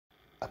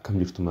Akkam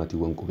jirtu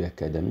maatiiwwan qubee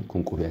akaadamii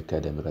kun qubee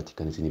akaadamii irratti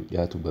kan isiniif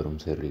dhiyaatu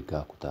barumsa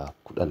herreegaa kutaa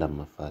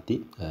 12ffaati.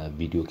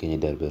 Viidiyoo keenya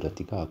darbe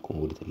irratti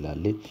akkuma walitti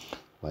ilaalle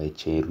waa'ee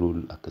chain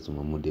rule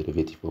akkasuma immoo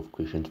derivative of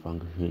quotient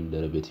function,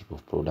 derivative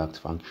of product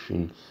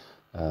function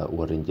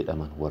warreen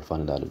jedhaman wal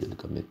faana ilaaluu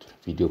jalqabne ture.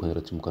 Viidiyoo kana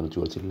irratti kan nuti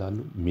walitti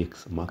ilaallu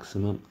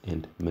maximum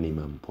and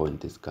minimum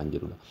points kan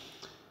jedhudha.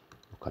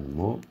 Yookaan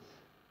immoo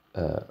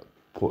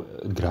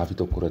graafii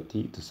tokko irratti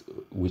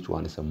which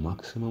one is a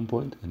maximum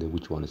point and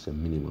which one is a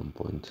minimum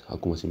point.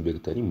 Akkuma isin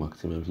beektanii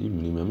maximum fi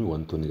minimum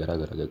wantoonni garaa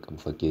garaa qabu.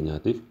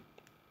 Fakkeenyaatiif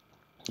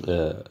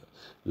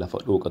lafa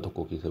dhooqa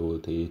tokko keessa yoo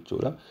ta'e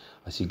jechuudha.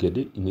 Asii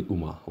gadi inni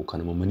dhuma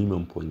yookaan immoo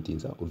minimum pointiin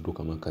isaa iddoo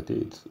kam akka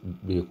ta'e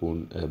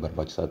beekuun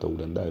barbaachisaa ta'uu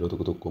danda'a. Yeroo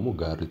tokko tokko immoo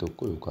gaarri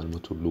tokko yookaan immoo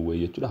tulluu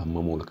wayii jechuudha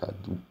hammam ol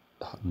kaa'u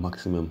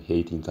maximum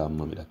height in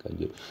hammamidha kan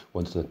jedhu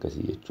wantoota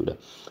akkasii jechuudha.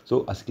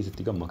 So as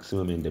keessatti kan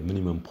maximum and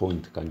minimum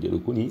point kan jedhu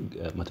kuni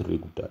mata duree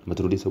guddaadha.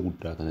 Mata duree isa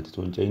guddaa kanatti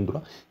socho'een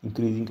dura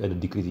increasing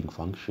and decreasing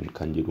function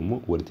kan jedhu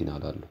immoo walitti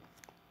ilaallu.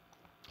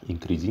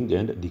 Increasing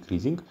and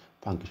decreasing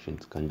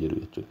functions kan jedhu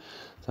jechuudha.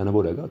 Sana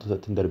booda egaa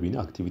tosatti darbiin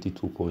activity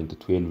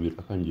 2.12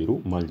 irra kan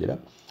jedhu maal jedha?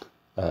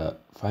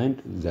 Find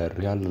the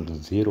real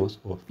zeros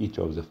of each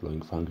of the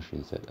following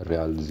functions.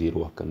 Real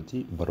zero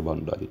akkanti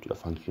barbaadudha jechuudha.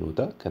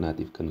 Functionoota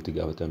kanaatiif kan nuti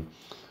gaafatan.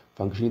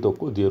 Functionii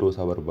tokko zero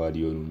isaa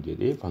barbaadi yoo nuun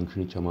jedhee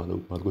functionicha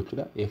maal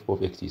gochuudha? F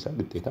of x isaa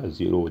qixxeetaa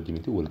zero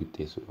wajjinitti wal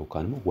qixxeessu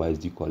yookaan immoo y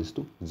is equals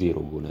to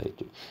zero goona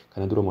jechuudha.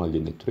 Kana dura maal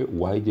jennee ture?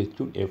 Y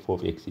jechuun f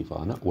of x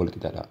faana wal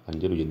qixxaadha kan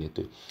jedhu jennee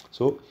ture.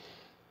 So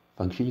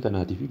function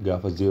kanaatiif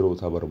gaafa 0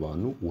 isaa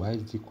barbaadnu y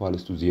is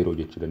equals to 0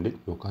 jechuu dandeenya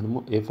yookaan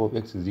immoo f of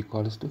x is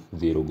equals to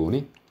 0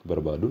 goone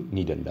barbaaduun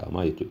ni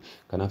danda'ama jechuudha.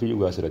 Kanaaf iyyuu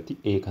gaas irratti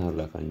a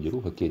kanarraa kan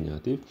jiru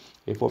fakkeenyaatiif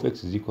f of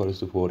x is equals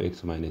to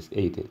 4x minus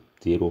 8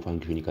 0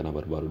 function kana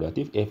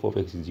barbaaduudhaatiif f of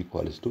x is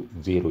equals to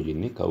 0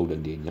 jennee kaa'uu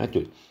dandeenya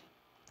jechuudha.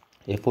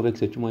 F of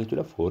x jechuun maal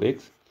jechuudha? 4x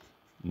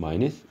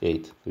minus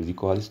 8 is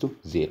equals to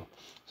 0.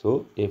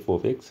 So f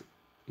of x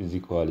is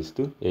equals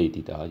to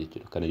 8 ta'a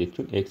jechuudha. Kana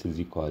jechuun x is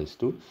equals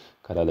to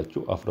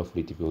kadhalachuu afur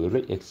afuriitiif yoo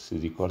irra x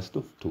is equals to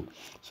 2.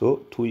 So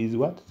 2 is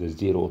what? The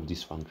zero of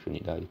this function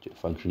dha jechuudha.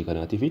 Function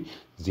kanaatiif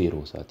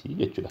 0 isaati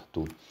jechuudha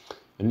 2.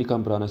 Inni kan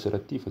biraan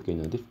asirratti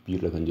fakkeenyaatiif b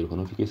irra kan jiru kan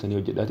ofii keessanii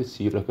hojjedhaati c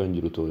irra kan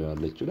jiru ta'uu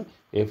yaalla jechuudha.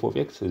 F of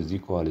x is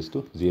equals to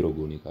 0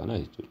 goone kana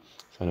jechuudha.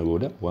 Sana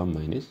booda 1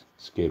 minus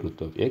square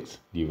root of x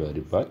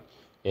divided by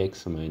x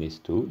minus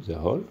 2 the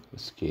whole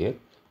square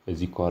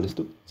is equals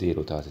to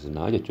 0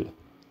 taasisnaa jechuudha.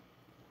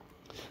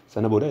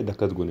 Sana booda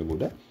akkas goone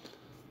booda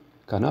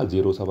kana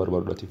 0 isaa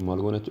barbaaduudhaatiif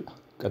maal goona jechuudha?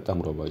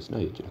 Qaxxaamura baay'isna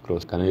jechuudha.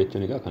 Close kana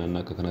jechuun egaa kana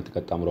akka kanatti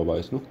qaxxaamura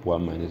baay'isnu 1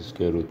 minus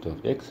square root of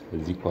x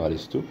is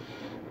equals to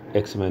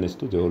x minus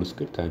 2 the whole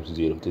square times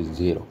 0 it is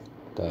 0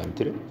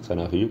 ta'amtire.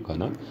 Sanaaf iyyuu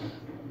kana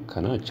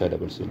acha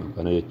dabarsinu.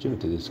 Kana jechuun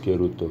it is square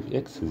root of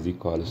x is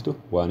equals to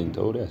 1 in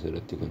ta'uu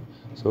asirratti kun.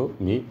 So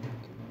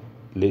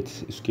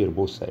let's square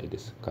both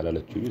sides.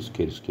 Kalalachuun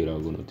square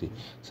goonoti.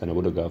 Sana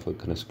booda gaafa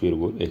kana square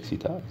goon x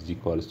is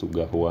equals to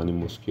gaafa 1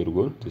 immoo square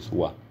goon it is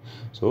 1.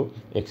 So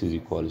x is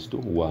equals to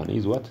 1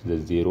 is what? The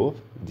zero of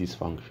this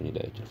function dha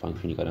jechuudha.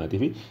 Function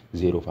kanaatiif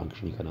zero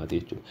function kanaati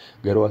jechuudha.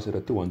 Garuu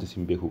asirratti wanti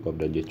isin beekuu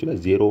qabdan jechuudha.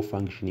 Zero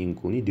function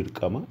kuni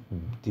dirqama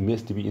it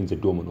must be in the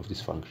domain of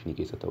this function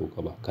keessa ta'uu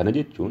qaba. Kana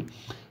jechuun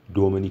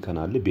domain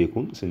kanaallee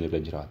beekuun isinirra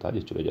jiraata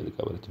jechuudha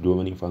jalqabatti.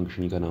 Domain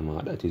function kana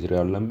maadha? It is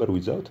real number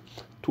without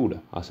 2 dha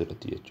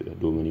asirratti jechuudha.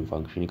 Domain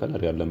function kana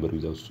real number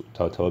without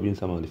sababiin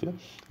isaa maalifidha?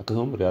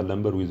 Akkasuma real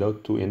number without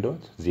 2 and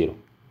what? 0.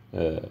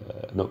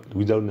 No,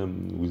 without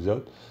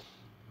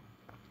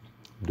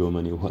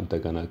domain wanta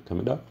kana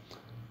akkamidha?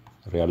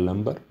 Real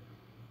number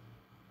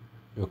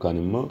yookaan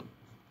immoo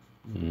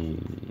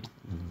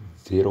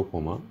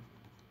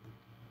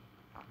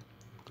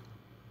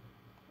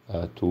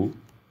 0,2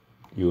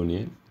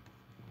 union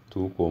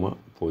 2,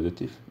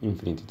 positive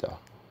infinity ta'a.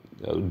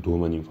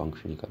 Domain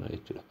function kana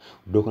jechuudha.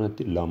 Iddoo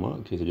kanatti lama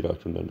keessa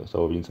jiraachuu hin danda'u.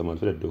 Sababiin isaa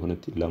maalidha? Iddoo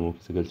kanatti lama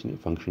keessa galchine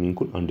functionin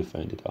kun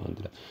undefined ta'a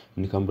wantidha.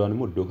 Inni kan biraan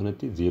immoo iddoo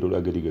kanatti 0 dha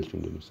gadi galchuu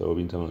hin danda'u.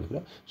 Sababiin isaa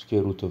maalidha?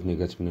 Square root of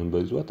negative number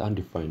is what?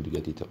 Undefined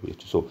gadi ta'u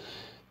jechuudha. So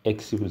x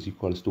is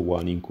equals to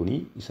 1 in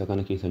kuni isa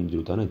kana keessa hin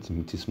jiru taana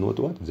it is not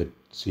what? The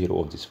zero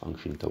of this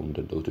function ta'uu hin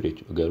danda'u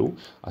jechuudha. Garuu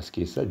as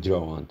keessa jira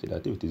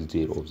wantidhaatiif it is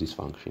zero of this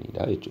function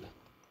dha jechuudha.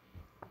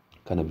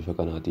 Kana bifa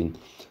kanaatiin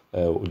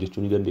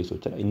hojjechuu ni dandeessu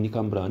jechuudha. Inni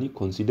kan biraani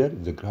consider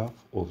the graph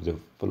of the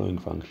following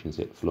functions.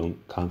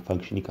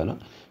 Function kana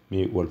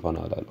mee wal faana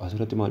ilaalu.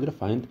 Asirratti maal jira?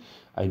 Find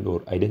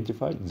or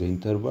identify the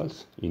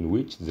intervals in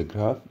which the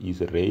graph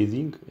is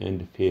rising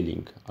and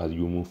falling as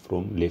you move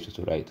from left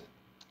to right,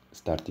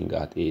 starting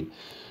at A.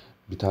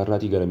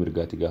 Bitaarraatii gara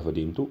mirgaatti gaafa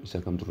deemtu isa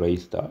kamtu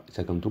rise ta'a,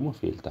 isa kamtu immoo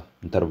fail ta'a.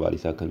 Intervaal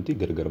isaa kanatti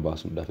gargar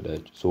baasuudhaafidha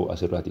jechuudha. So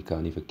asirraatii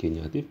kaanii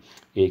fakkeenyaatiif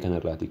A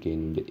kanarraatii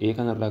keenyu jedhe. A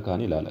kanarraa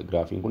kaanii ilaala.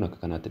 Graafiin kun akka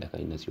kanaattidha kan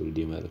inni asii ol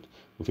deemaa jiru.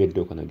 Dhufee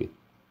iddoo kana ga'e.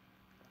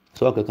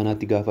 So akka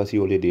kanaatti gaafa asii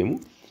ol deemu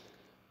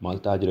maal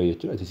ta'aa jira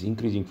jechuudha? It is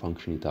increasing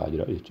function ta'aa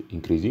jira jechuudha.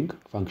 Increasing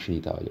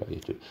function ta'aa jira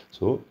jechuudha.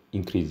 So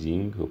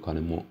increasing yookaan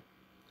immoo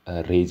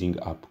raising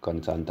up kan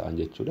isaan ta'an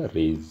jechuudha.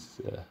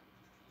 Raise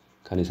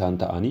kan isaan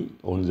ta'anii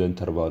on the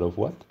interval of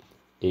what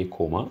a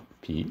comma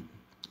p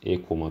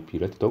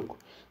irratti tokko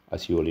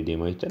asii olii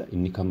deemaa jechuudha.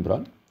 Inni kan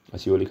biraan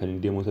asii olii kan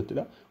inni deemu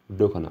isattidha.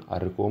 Iddoo kana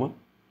r comma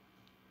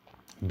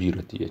b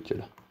irratti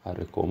jechuudha.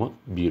 R comma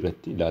b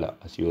irratti ilaala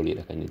asii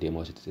oliidha kan inni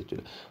deemu asitti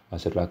jechuudha.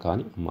 Asirraa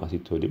kaanii amma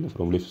asitti deemne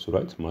from left to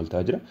right maal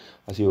ta'aa jira?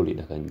 Asii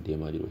oliidha kan inni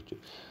deemaa jiru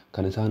jechuudha.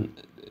 Kan isaan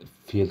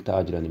fail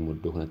ta'aa jiran immoo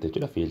iddoo kanatti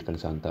jechuudha. Fail kan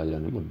isaan ta'aa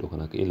jiran immoo iddoo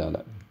kana ka'ee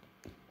ilaala.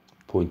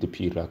 Point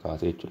p irraa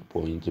kaasee jechuudha.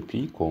 Point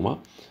p comma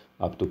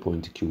up to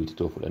point q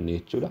tti fudhannee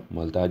jechuudha.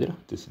 Maal ta'aa jira?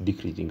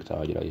 Decreasing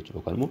ta'aa jira jechuudha.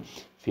 Yookaan immoo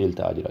fail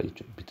ta'aa jira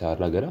jechuudha.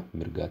 Bitaarraa gara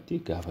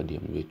mirgaatti gaafa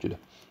deemnu jechuudha.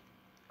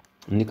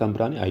 Inni kan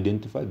biraan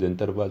identify the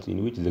intervals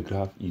in which the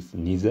graph is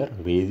neither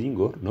rising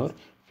or nor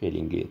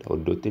falling jedha.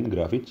 Iddootiin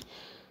graafichi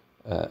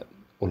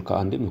ol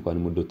ka'aan deemne yookaan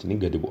immoo iddootiin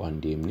gadi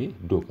bu'aan deemne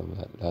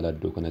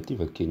iddoo kanatti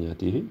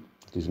fakkeenyaatiif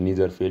it is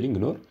neither falling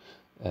nor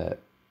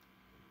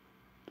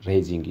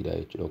rising dha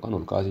jechuudha. Yookaan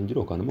ol ka'aas hin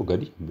jiru yookaan immoo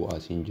gadi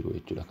bu'aas hin jiru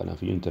jechuudha.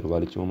 Kanaaf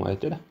intervalichi immoo maal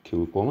jechuudha?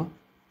 Q comma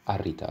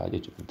R ta'a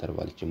jechuudha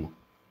intervalichi immoo.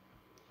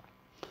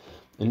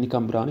 Inni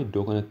kan biraan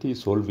iddoo kanatti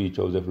solve each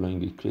of the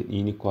following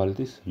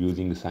inequalities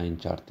using sign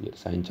chart jedha.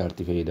 Sign chart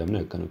fayyadamne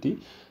akka nuti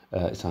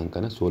isaan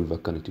kana solve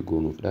akka nuti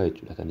goonuufidha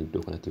jechuudha kan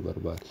iddoo kanatti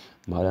barbaade.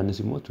 Maadaanis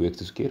immoo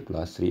 2x square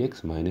plus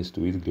 3x minus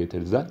 2 is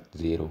greater than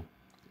 0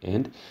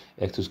 and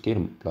x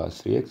square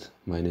plus 3x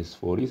minus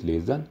 4 is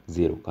less than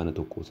 0 kana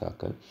tokko isaa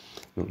akka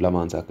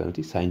lamaan isaa akka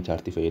nuti sign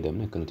chart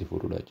fayyadamne akka nuti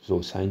furuudha jechuudha.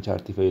 So sign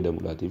chart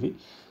fayyadamuudhaatiif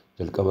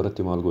jalqaba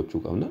irratti maal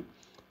gochuu qabna?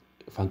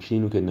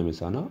 Function nu kenname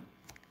sana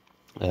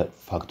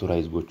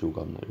factorize gochuu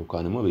qabna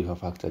yookaan immoo bifa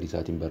factor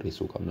isaatiin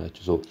barreessuu qabna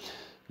jechuudha. So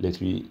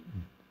let me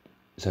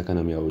isa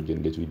kana mi'a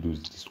wajjin let me do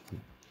this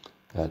one.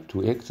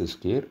 2x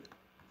square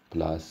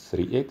plus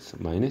 3x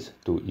minus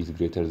 2 is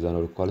greater than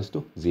or equals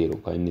to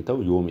 0 kan inni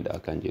ta'u yoomidha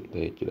kan jedhudha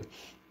jechuudha.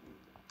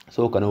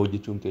 So kana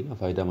hojjechuun keenya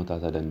faayidaa mataa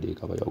isaa danda'e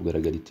qaba yoo gara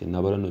gaditti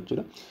na barannu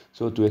jechuudha.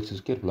 So 2x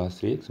square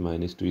plus 3x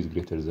minus 2 is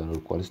greater than or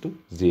equals to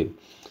 0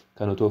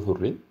 kana too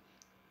furree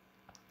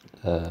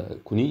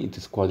kuni it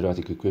is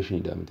quadratic equation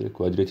idamte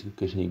quadratic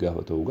equation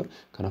gaafa ta'uga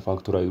kana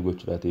factorize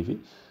gochuudhaatiif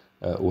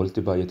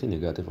walitti baay'ate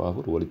negative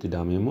 4 walitti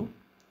daamee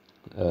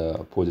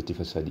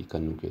positive 3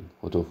 kan nu kennu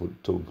otoo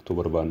to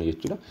barbaanne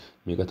jechuudha.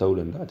 Meeqa ta'uu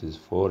danda'a? It is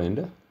 4 and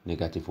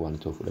negative 1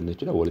 ta'uu fudhanne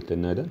jechuudha. Walitti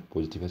naadan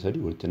positive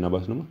 3 walitti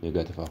nabaasnu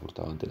negative 4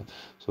 ta'an ta'e.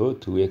 So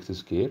 2x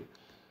square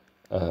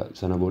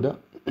sana booda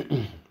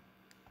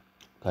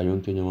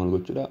kaayyoon keenya maal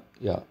gochuudha?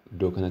 Yaa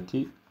iddoo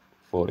kanatti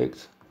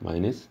 4x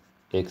minus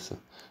x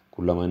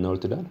kullama inni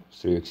walitti daanu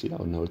 3x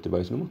dha. Inni walitti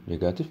baay'isnu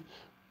negative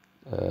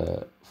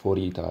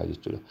 4 ta'a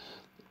jechuudha.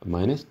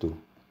 Minus 2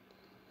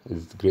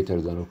 is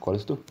greater than or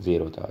equals to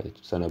 0 ta'a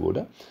jechuudha. Sana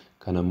booda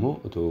kan ammoo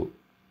otoo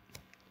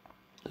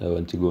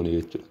wanti goone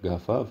jechuudha.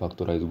 Gaafa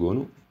factorize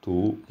goonu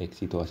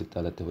 2x ta'u asitti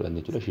alatti fudhanne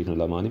jechuudha. Shiikna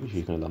lamaanii fi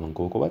shiikna lamaan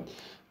kophaatti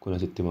kun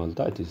asitti maal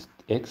ta'a? It is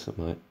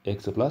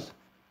x plus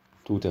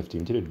 2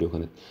 taftiin jira iddoo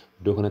kanatti.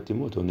 Iddoo kanatti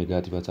immoo otoo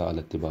negative ta'a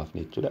alatti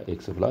baafne jechuudha.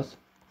 X plus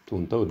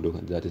 2 ta'u iddoo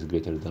kan that is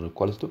greater than or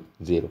equals to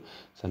 0.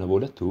 Sana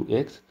booda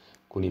 2x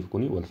kuniif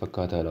kuni wal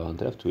fakkaataadha waan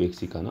ta'eef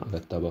 2x kana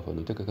alatti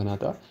baafannu akka kanaa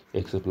ta'a.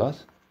 X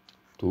plus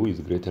 2 is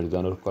greater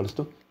than or equals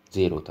to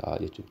 0 ta'a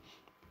jechuudha.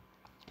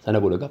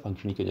 Sana booda gaa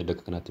function keenya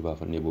akka kanaatti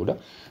baafannee booda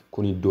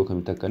kun iddoo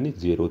kamitti akka inni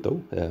 0 ta'u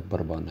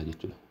barbaanna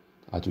jechuudha.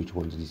 At which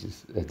point this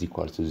is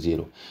equals to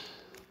 0.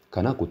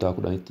 Kana kutaa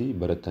kudhanitti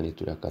barattanii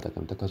jechuudha akkaataa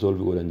kamitti akka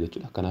solve godhan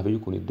jechuudha. Kanaafuu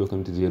kun iddoo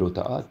kamitti 0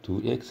 ta'a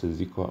 2x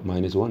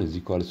minus 1 is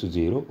equals to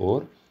 0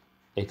 or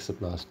x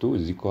plus 2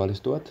 is equals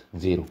to what?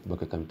 0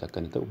 bakka kamitti akka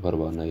inni ta'u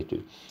barbaanna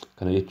jechuudha.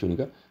 Kana jechuun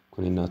egaa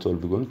kun inni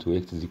solve goonu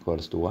 2x is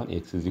equals to 1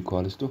 x is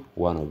equals to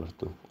 1 over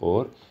 2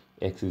 or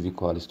x is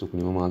equals to kun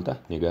immoo maal ta'a?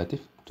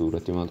 Negative 2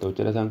 irratti maal ta'u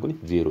jechuudha isaan kun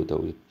 0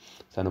 ta'u jechuudha.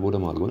 Sana booda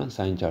maal goona?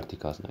 Sign chart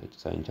kaasna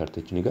jechuudha. Sign chart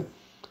jechuun egaa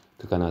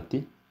akka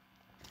kanaatti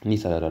ni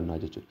sararannaa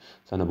jechuudha.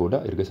 Sana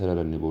booda erga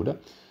sararanne booda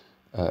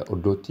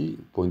iddootti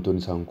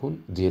pointoonni isaan kun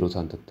 0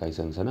 isaan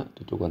taasisan sana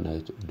tuttuqannaa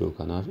jechuudha. Iddoo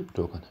kanaa fi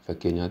iddoo kana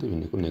fakkeenyaatiif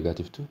inni kun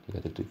negative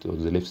 2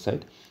 on the left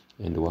side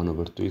and 1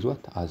 over 2 is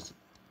what? As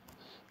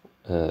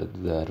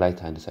the right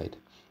hand side.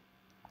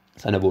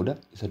 Sana booda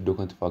isa iddoo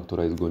kanatti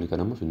factorize goone kan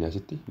ammoo finne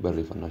asitti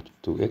barreeffannaa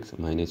jechuudha. 2x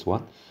minus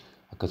 1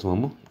 akkasuma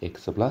immoo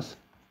x plus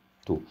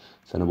 2.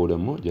 Sana booda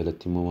immoo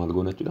jalatti immoo maal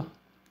goona jechuudha?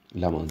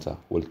 Lamaan isaa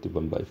walitti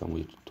bambaa'ifamu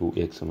jechuudha.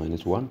 2x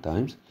minus 1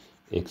 times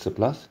x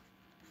plus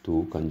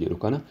 2 kan jedhu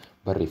kana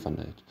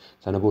barreeffannaa jechuudha.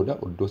 Sana booda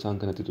iddoo isaan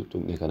kanatti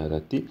tuttuqne kana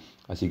irratti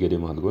asii gadi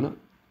maal goona?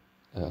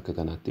 Akka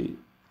kanaatti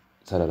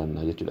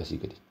sararannaa jechuudha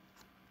asii gadi.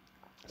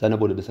 Sana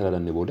booda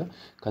sararanne booda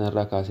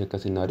kanarraa kaasee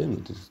akkasiin adeemnu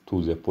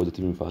to the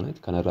positive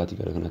infinite kanarraati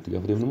gara kanatti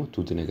gaafa deemnu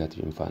to the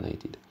negative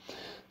infinite dha.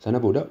 Sana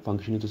booda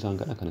functionitu isaan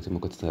kana akkanas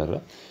immoo akkatti sararra.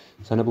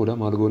 Sana booda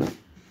maal goona?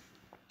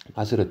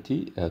 Asirratti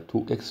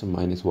 2x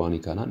minus 1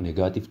 kana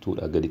negative 2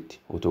 dha gaditti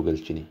otoo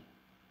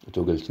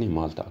galchine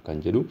maal ta'a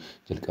kan jedhu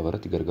jalqaba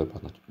irratti gargar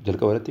baafna.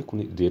 Jalqaba irratti kun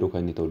 0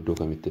 kan inni ta'u iddoo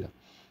kamittidha.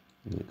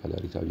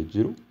 Kalarii isaa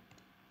jijjiiru.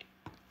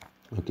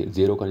 Okay,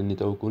 0 kan inni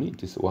ta'u kuni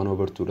it is 1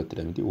 over 2 irratti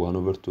dha miti 1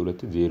 over 2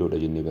 irratti 0 dha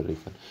jennee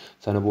barreeffanna.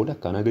 Sana booda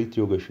kana gaditti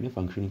yoo gashine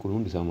function kun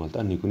hundi isaa maal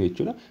ta'a inni kun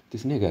jechuudha it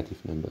is negative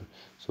number.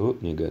 So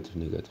negative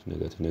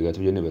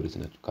jennee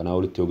barreessina. Kana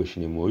walitti yoo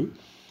gashine immoo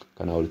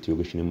kana walitti yoo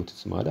gashine immoo it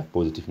is maal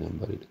positive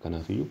number dha.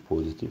 Kanaafiyyuu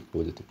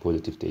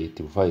positive ta'ee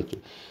itti fufaa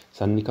jechuudha.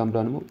 Sanni kan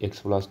biraan immoo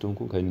x plus 2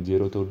 kun kan inni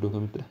 0 ta'u iddoo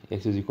kamittidha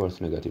x is equals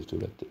to negative 2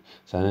 irratti.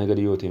 Sana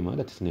gadi yoo ta'e maal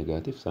it is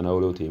negative sana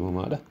ol yoo ta'e immoo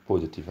maal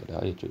positive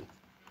dha jechuudha.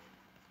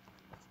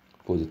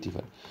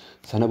 Positive.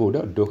 Sana booda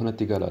iddoo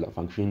kanatti galala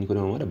function kun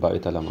immoo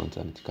baay'ata lamaan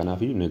isaaniiti.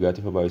 Kanaafiyyuu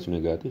negative baay'isu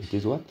negative it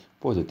is what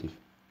positive.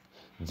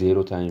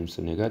 0 times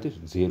negative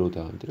 0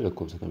 ta'anti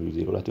lakkoofsa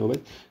kamiyyuu 0 laatti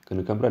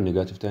yoo kan bira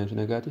negative times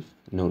negative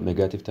no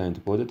negative times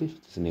positive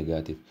it is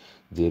negative.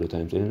 0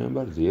 times any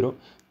number 0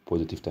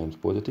 positive times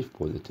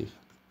positive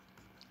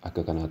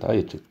akka kanaa ta'a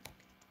jechuudha.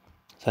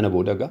 Sana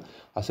booda egaa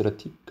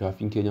asirratti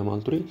gaafiin keenya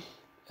maal ture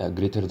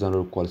greater than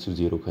or equals to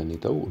 0 kan inni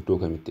ta'u iddoo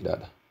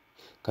kamittidha.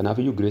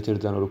 Kanaafiyyuu greater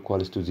than or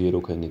equals to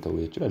 0 kan inni ta'u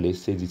jechuudha. Let's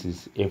say this is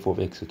f of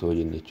x ta'u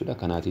jenne jechuudha.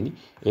 Kanaatiin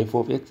f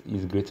of x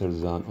is greater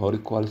than or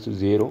equals to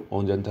 0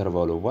 on the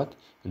interval of what?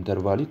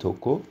 Intervalii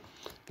tokko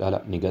dhala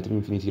negative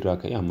infinity irraa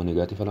ka'ee amma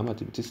negative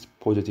lamaatti it is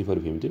positive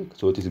arifee miti.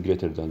 So it is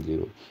greater than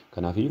 0.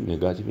 Kanaafiyyuu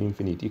negative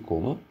infinity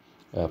comma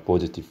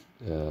positive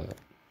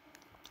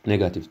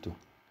negative 2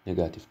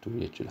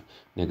 jechuudha.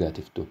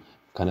 Negative 2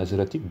 kana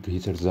asirratti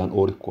greater than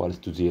or equals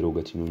to 0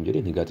 gati nuun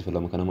jedhe negative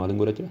lama kana maalin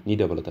godha jechuudha ni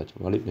dabalataa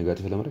jechuudha. Maaliif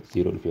negative lama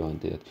irratti 0 dhufee waan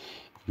ta'eef.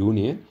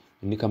 Union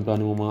inni kan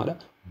biraan immoo maadha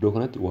iddoo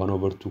kanatti 1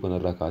 over 2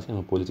 kanarraa kaasee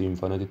amma positive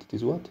infinity it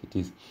is what it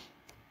is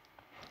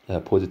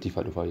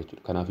positive dhufaa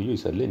jechuudha. Kanaafiyyuu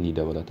isallee ni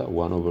dabalata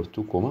 1 over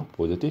 2 comma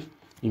positive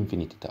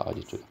infinity ta'a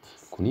jechuudha.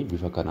 Kuni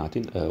bifa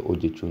kanaatiin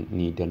hojjechuun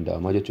ni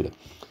danda'ama jechuudha.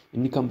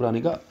 Inni kan biraan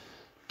egaa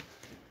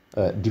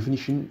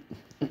definition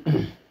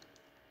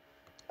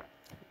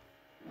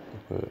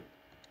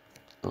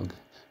okay.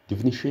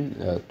 Definition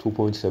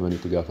 2.7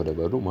 itti gaafa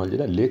dabarru maal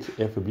jedha let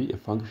f be a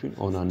function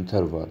on an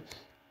interval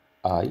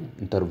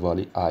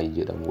I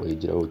jedhamu wayii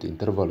jira yoo ta'e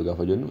interval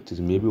gaafa jennu it is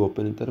maybe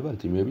open interval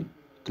it may be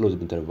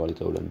closed interval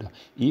ta'uu danda'a.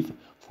 If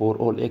for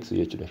all x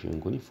jechuudha isheen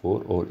kuni for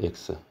all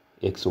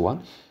x1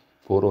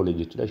 for all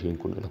jechuudha isheen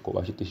kun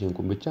lakkoofsitti isheen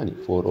kun bichaan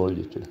for all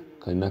jechuudha.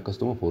 Kan inni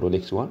akkasuma for all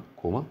x1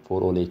 for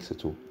all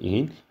x2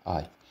 in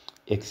I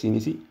x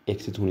is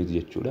x2 ni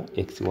jechuudha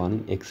x1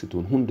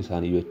 x2 hundi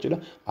isaanii jechuudha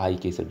I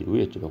keessa jiru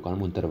jechuudha yookaan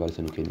immoo interval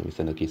sana kenname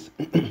sana keessa.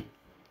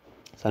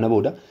 Sana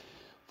booda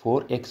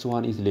for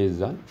x1 is less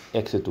than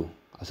x2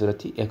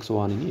 asirratti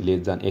x1 ni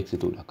less than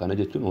x2 dha. Kana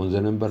jechuun on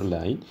the number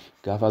line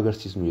gaafa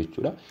agarsiisnu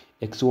jechuudha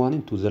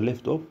x1 to the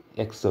left of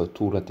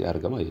x2 irratti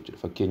argama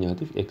jechuudha.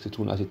 Fakkeenyaatiif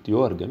x2 asitti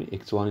yoo argame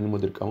x1 immoo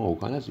dirqama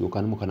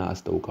yookaan immoo kana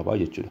as ta'uu qaba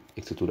jechuudha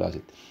x2 dha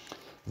asitti.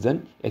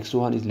 Then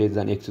x1 is less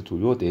than x2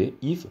 yoo ta'e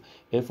if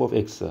f of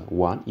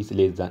x1 is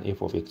less than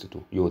f of x2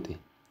 yoo ta'e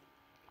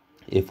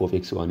f of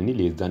x1 is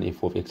less than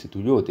f of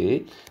x2 yoo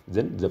ta'e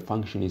then the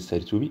function is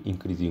said to be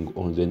increasing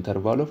on the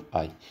interval of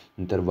I.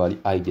 Interval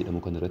I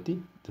jedhamu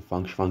kanarratti the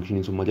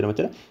function sun maal jedhama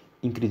jechuudha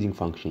increasing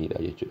function dha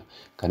jechuudha.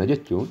 Kana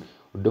jechuun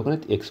iddoo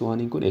kanatti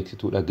x1 kun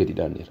x2 dha gadi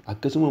dhaanneera.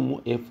 Akkasuma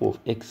immoo f of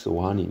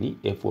x1 ni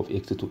f of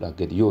x2 dha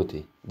gadi yoo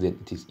ta'e then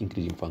it is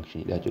increasing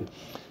function dha jechuudha.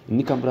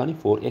 Inni kan biraan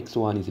for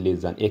x1 is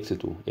less than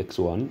x2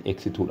 x1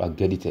 x2 dha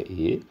gadi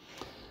ta'e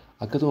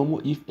akkasuma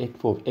immoo if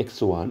f of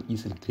x1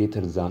 is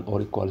greater than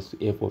or equals to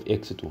f of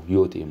x2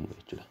 yoo ta'e immoo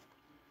jechuudha.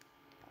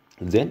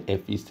 Then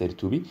f is said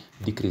to be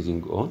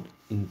decreasing on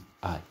in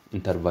I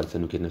interval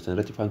sanu kenna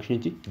sanarratti function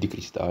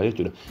decrease ta'a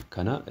jechuudha.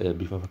 Kana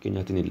bifa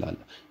fakkeenyaatiin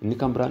ilaalla. Inni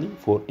kan biraan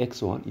for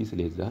x1 is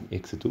less than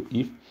x2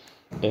 if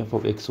f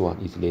of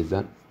x1 is less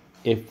than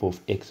f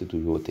of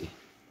x2 yoo ta'e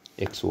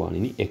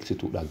x1 ni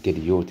x2 dha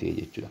gadi yoo ta'e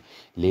jechuudha.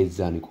 Less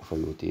than qofa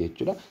yoo ta'e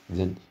jechuudha.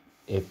 Then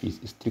f is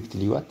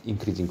strictly what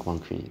increasing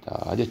function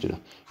ta'a jechuudha.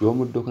 Yoo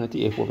iddoo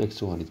kanatti f of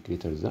x1 is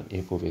greater than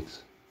f of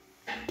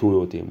x2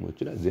 yoo ta'e immoo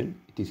jechuudha. Then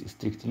it is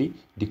strictly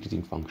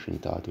decreasing function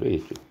ta'a ture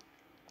jechuudha.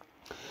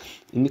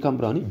 Inni kan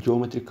biraan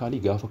geometrically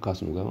gaafa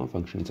kaasnu gaafa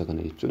function isa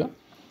kana jechuudha.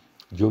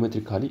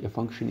 Geometrically a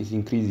function is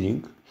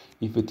increasing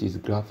if it is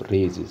graph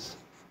raises.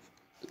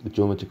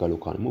 Geometrical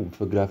yookaan immoo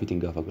bifa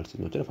graafiitiin gaafa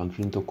agarsiisnu jechuudha.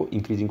 Function tokko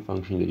increasing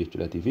function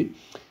jechuudha fi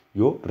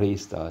yoo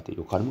raise taate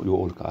yookaan immoo yoo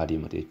ol ka'aa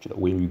deemate jechuudha.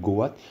 When we go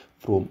what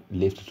from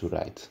left to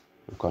right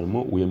yookaan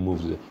immoo we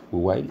move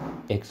while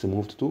x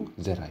moved to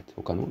the right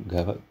yookaan immoo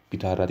gaafa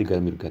bitaarraati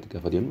gara mirgaatti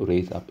gaafa deemnu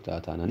raise up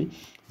taataanani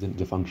then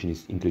the function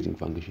is increasing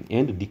function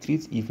and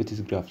decrease if it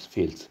is graph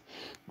fails.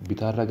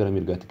 Bitaarraa gara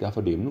mirgaatti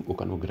gaafa deemnu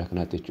yookaan immoo gara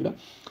kanaatti jechuudha.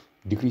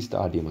 Decrease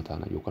ta'aa deema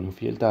taana yookaan immoo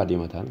fail ta'aa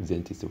deema taana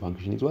then this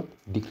function is what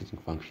decreasing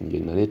function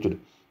jenna jechuudha.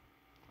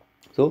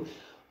 So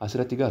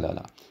asirratti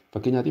gaalaala.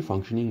 Fakkeenyaatiif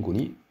functioning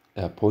kuni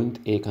point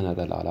A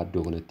kanarra ilaalaa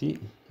iddoo kanatti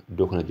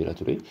iddoo kana jira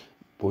ture.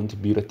 Point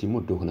B irratti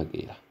immoo iddoo kana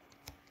ga'eera.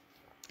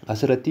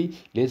 Asirratti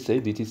let's say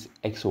this is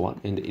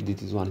x1 and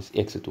this one is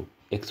x2.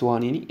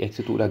 X1 ni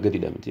x2 dha gadi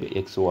dha miti.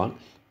 X1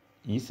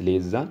 is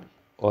less than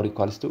or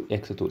equals to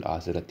x2 dha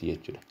asirratti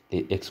jechuudha.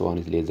 x1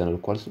 is less than or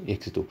equals to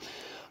x2.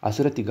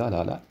 Asirratti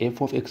gaalaala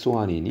f of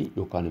x1 ni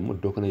yookaan immoo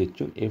iddoo kana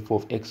jechuun f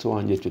of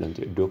x1 jechuudha.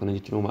 Iddoo kana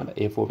jechuun maala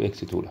f of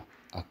x2 dha.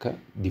 Akka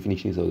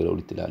definition isa gara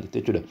olitti ilaalitti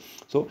jechuudha.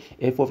 So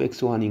f of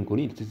x1 kun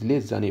it is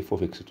less than f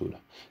of x2 dha.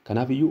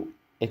 Kanaaf iyyuu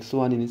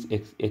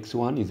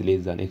x1 is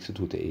less than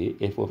x2 ta'ee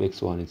f of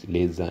x1 is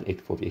less than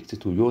f of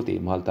x2 yoo ta'e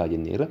maal ta'a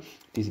jenneerra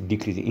it is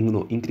decreasing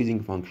increasing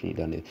function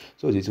dha.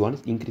 So this one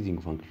is increasing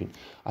function.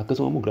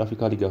 Akkasuma immoo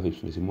graphically gaafa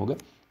ibsunis immoo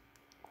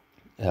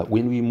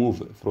when we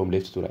move from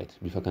left to right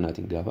bifa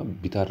kanaatiin gaafa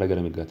bitaarra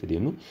gara mirgaatti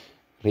deemnu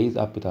raise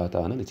up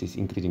taataana it is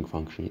increasing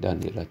function dha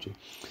jechuudha.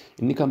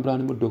 Inni kan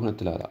biraan immoo iddoo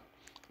kanatti ilaala.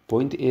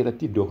 Point A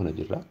irratti iddoo kana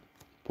jirra.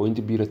 Point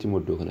B irratti immoo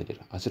iddoo kana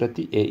jirra.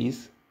 Asirratti A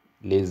is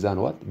less than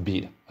what?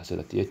 B dha.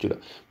 Asirratti jechuudha.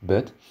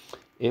 But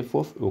f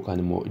of yookaan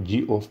immoo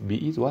g of B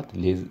is what?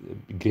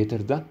 Greater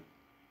than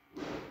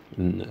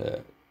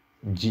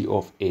g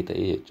of A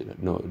ta'ee jechuudha.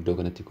 No, iddoo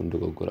kanatti kun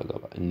dogoggora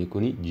qaba. Inni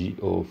kuni g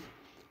of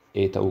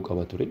A ta'uu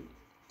qaba ture.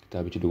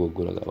 Kitaabichi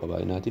dogoggora qaba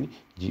baay'inaatiin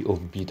g of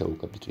B ta'uu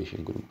qabdi ture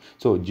isheen kun.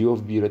 So g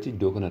of B irratti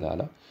iddoo kana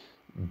ilaala.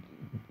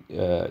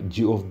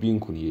 G of B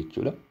kun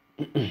jechuudha.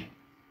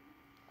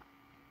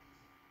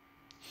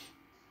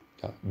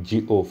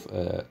 G of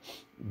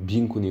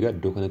B kun egaa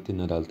iddoo kanatti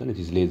na ilaaltan it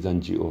is less than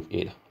G of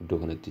A dha iddoo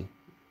kanatti.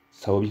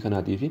 Sababii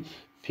kanaatiif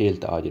fail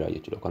ta'aa jira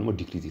jechuudha. Yookaan immoo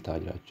decrease ta'aa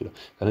jira jechuudha.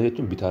 Kana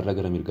jechuun bitaarra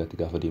gara mirgaatti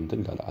gaafa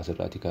deemtan ilaala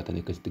asirraatti kaatan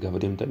akkasitti gaafa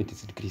deemtan it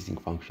is decreasing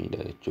function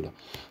dha jechuudha.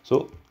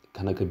 So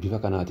kana bifa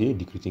kanaatiin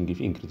decreasing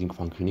fi increasing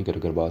function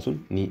gargar baasuun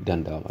ni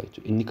danda'ama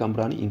jechuudha. Inni kan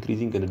biraan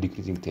increasing and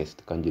decreasing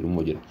test kan jedhu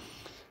immoo jira.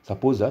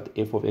 Suppose that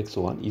f of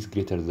x1 is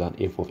greater than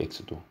f of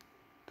x2.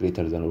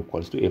 Greater than or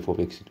equals to f of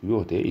x2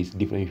 yoo ta'e is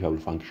differentiable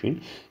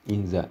function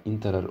in the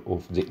interior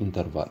of the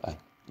interval I.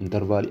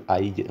 Interval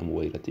I jedhamu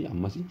wayirratti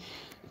ammas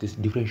it is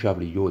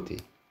differentiable yoo ta'e.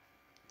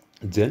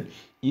 Then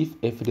if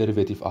f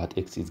derivative at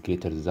x is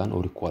greater than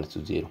or equals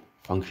to 0.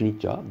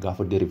 Functionicha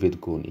gaafa derivate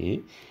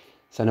goone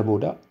sana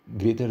booda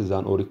greater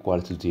than or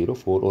equals to 0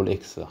 for all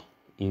x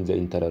in the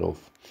interior of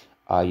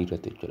I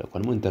irratti jechuudha.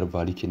 Kanuma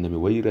intervalii kenname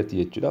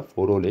wayirratti jechuudha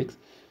for all x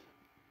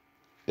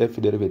f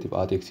derivative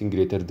at x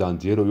greater than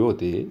 0 yoo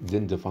ta'e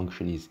then the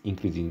function is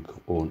increasing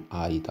on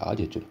I ta'a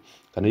jechuudha.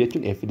 Kana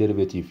jechuun f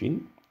derivative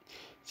in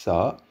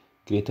sa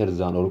greater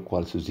than or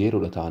equals to 0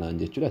 dha taanaan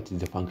jechuudha.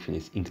 The function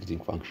is increasing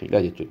function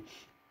dha jechuudha.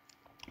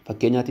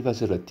 Fakkeenyaatiif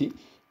asirratti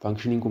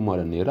functioning kun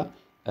maal jenneera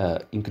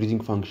increasing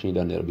function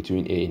dha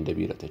between A and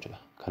B irratti jechuudha.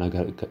 Kana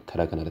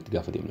karaa kanarratti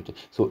gaafa deemnu jechuudha.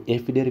 So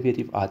f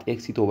derivative at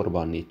x itoo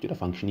barbaanne jechuudha.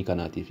 Functionii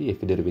kanaatii fi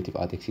f derivative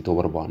at x itoo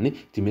barbaanne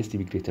it must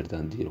be greater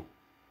than 0.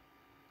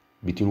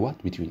 Between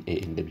what? Between A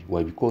and B.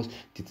 Why? Because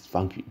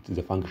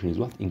the function is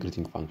what?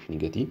 Increasing function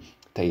gati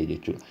ta'ee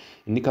jechuudha.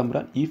 Inni kan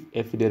biraan if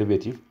f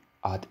derivative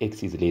at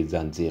x is less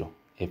than 0.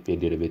 F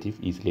derivative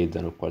is less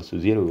than or equals to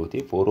 0 yoo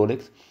ta'e for all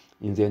x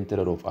in the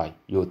interior of I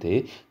yoo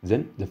ta'e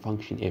then the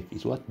function f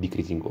is what?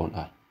 Decreasing on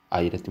I.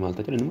 I irratti maal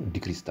ta'a jedhamu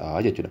decrease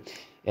ta'a jechuudha.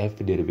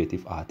 F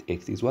derivative at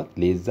x is what?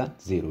 Less than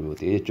 0 yoo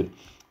ta'e jechuudha.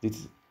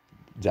 This is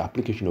the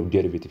application of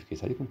derivative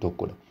keessaa kun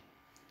tokkodha.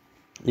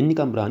 Inni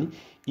kan biraan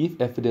if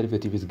f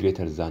derivative is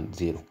greater than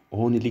 0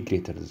 only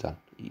greater than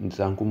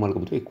isaan kun maal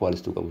qabu ta'e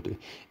equals to qabu ta'e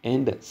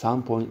and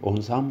some point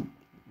on some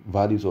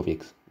values of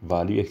x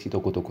value x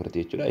tokko tokko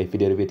irratti jechuudha. F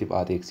derivative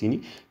at x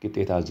ni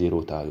qixxeetaa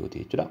 0 ta'a yoo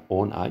ta'e jechuudha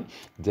on I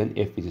then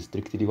f is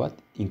strictly what?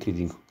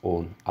 Increasing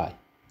on I.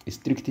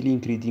 Strictly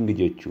increasing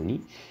jechuun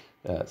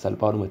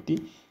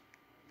salphaadhumatti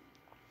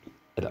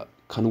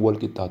kan wal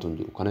qixxaatu hin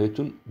jiru. Kana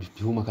jechuun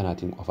bifuma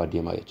kanaatiin qofa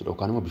deemaa jechuudha.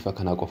 Yookaan immoo bifa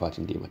kanaa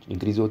qofaatiin deemaa jechuudha.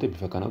 Increase yoo ta'e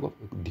bifa kanaa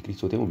qofa,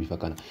 decrease yoo ta'e immoo bifa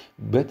kana.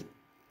 But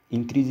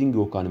increasing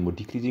yookaan immoo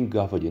decreasing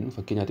gaafa jennu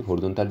fakkeenyaatiif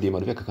horizontal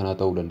deemaa dhufe akka kanaa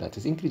ta'uu danda'a.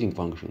 Is increasing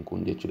function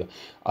kun jechuudha.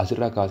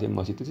 Asirraa kaasee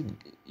immoo asitti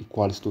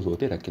equals to yoo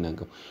ta'e rakkinaan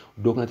qabu.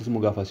 Iddoo kanattis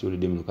immoo gaafa asii ol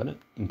deemnu kana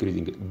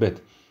increasing.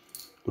 But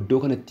iddoo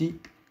kanatti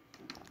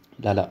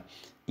laala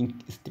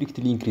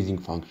strictly increasing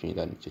function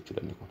dhaan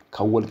jechuudha inni kun.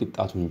 Kan wal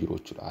qixxaatu hin jiru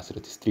jechuudha.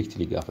 Asirratti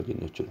strictly gaafa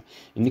jennu jechuudha.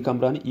 Inni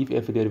kan biraan if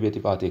f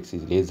derivative at x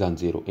is less than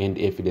 0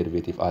 and f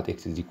derivative at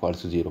x is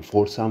equals to 0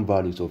 for some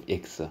values of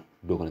x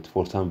iddoo kanatti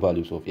for some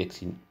values of x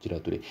jira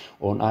ture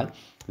on I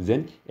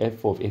then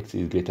f of x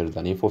is greater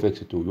than f of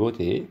x2 yoo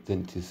ta'e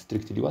then it is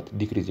strictly what?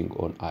 Decreasing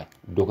on I.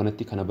 Iddoo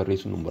kanatti kana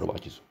barreessuun nu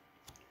barbaachisu.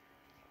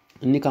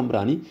 Inni kan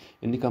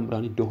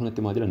biraan iddoo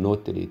kanatti maal jira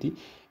note ta'eeti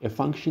a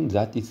function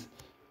that is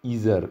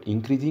either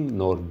increasing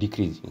nor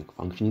decreasing.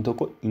 Function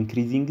tokko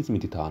increasing is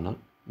miti taana.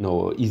 No,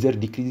 either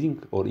decreasing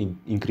or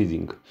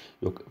increasing.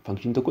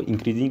 Function tokko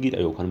increasing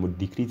dha yookaan immoo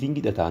decreasing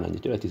dha taana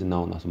jechuudha. It is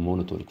known as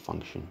monotonic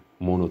function.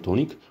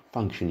 Monotonic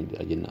function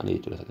dha jennaan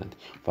jechuudha saganti.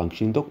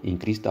 Function tokko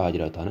increase ta'aa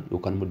jira taana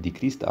yookaan immoo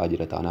decrease ta'aa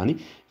jira taanaani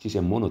it is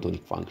a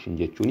monotonic function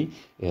jechuun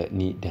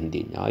ni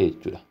dandeenya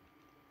jechuudha.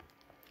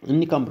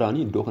 Inni kan biraan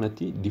iddoo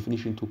kanatti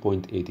definition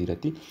 2.8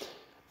 irratti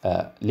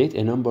let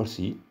a number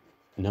c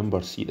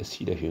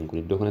da isheen kun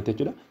iddoo kanatti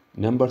jechuudha.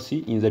 Number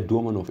c in the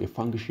domain of a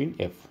function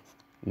f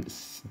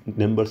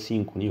number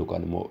C kun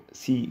yookaan immoo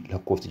C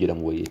lakkoofsa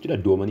jedhamu wayii jechuudha.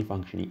 Doomanii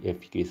functionii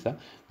F keessa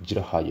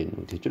jira haa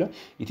jennu jechuudha.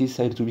 It is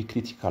said to be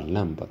critical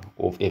number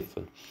of F.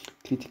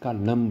 Critical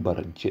number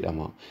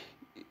jedhama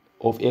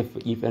of F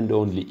if and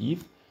only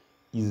if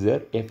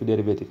either F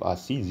derivative at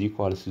C is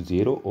equals to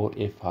 0 or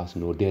F has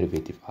no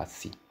derivative at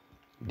C.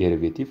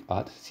 Derivative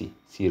at C.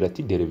 C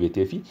irratti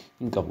derivative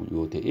hin qabu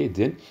yoo ta'e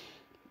then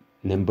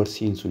number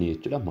C sun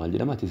jechuudha maal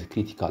jedhama? It is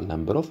critical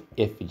number of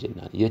F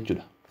jennaan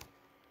jechuudha.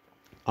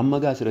 Amma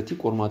gaa asirratti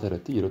qormaata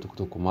irratti yeroo tokko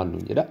tokko maal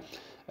nuun jedha?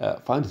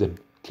 Find the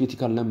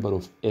critical number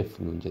of F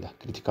nuun jedha.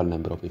 Critical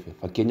number of F.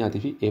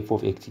 Fakkeenyaatiif F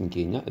of X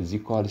keenya is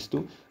equals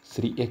to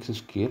 3x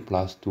square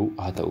plus 2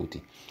 haa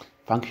ta'uuti.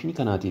 Functionii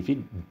kanaatiif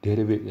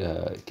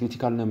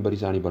critical number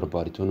isaanii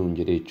barbaaditu nuun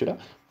jedhe jechuudha.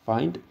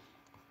 Find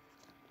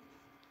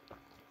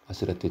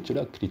asirratti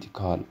jechuudha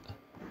critical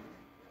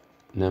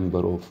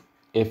number of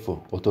F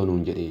otoo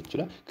nuun jedhe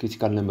jechuudha.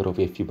 Critical number of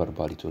F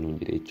barbaaditu nuun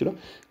jedhe jechuudha.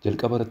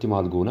 Jalqaba irratti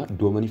maal goona?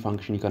 Doomanii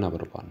functionii kana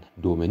barbaanna.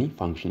 Doomanii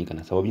functionii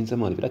kana sababiin isaa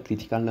maalidha?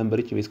 Critical number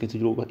ichi eessa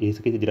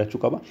keessa jiraachuu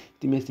qaba?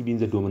 It must be in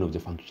the domain of the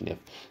function F.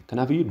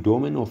 Kanaafiyyuu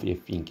domain of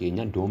F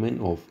keenya domain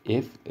of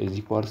F is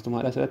equals to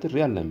maal asirratti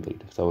real number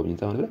dha. Sababiin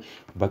isaa maalidha?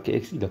 Bakka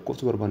X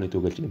lakkoofsa barbaanne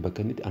itoo galchine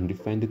bakka inni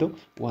undefined ta'u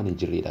waan hin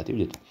jirreedhaatiif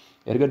jechuudha.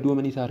 Erga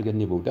doomanii isaa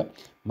argannee booda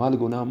maal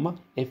goona amma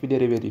F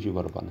derivative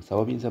barbaanna.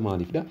 Sababiin isaa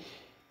maalidha?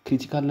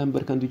 Critical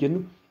number kan jennu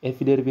F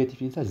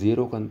derivative isaa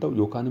 0 kan ta'u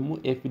yookaan immoo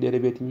F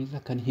derivative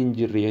isaa kan hin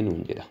jirre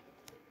nuun jedha.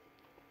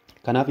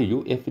 Kanaafiyyuu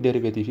F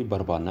derivative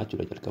barbaannaa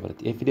jechuudha jalqaba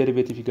irratti. F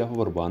derivative gaafa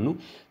barbaannu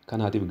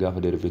kanaatiif gaafa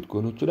derivative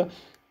goonu jechuudha.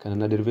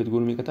 Kana derivative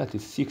goonu meeqa ta'a?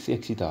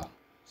 6x ta'a.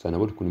 Sana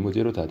booda kun immoo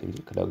 0 taate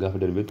gaafa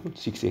derivative goonu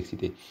 6x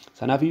ta'e.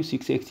 Sanaafiyyuu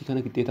 6x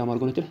kana qixxeetaa maal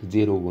goona jechuudha?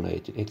 0 goona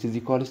jechuudha. X is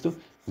equals to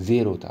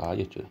 0 ta'a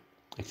jechuudha.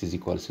 X is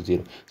equals to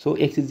 0. So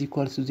X is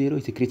equals to 0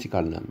 is a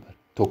critical number.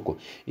 Tokko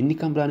inni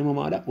kan biraan immoo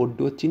maadha?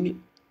 Oddootti inni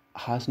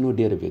has no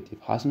derivative.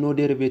 Has no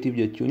derivative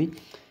jechuun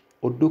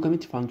oddoo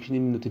kamitti functionii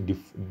nuti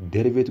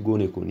derivate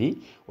goone kuni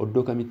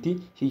oddoo kamitti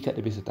hiika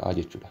dhabeessa ta'a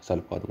jechuudha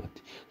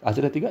salphaadhumatti.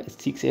 Asirratti egaa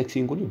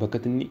 6x kun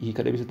bakka inni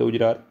hiika dhabeessa ta'u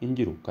jira hin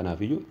jiru.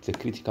 Kanaafiyyuu the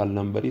critical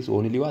number is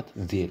only what?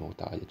 0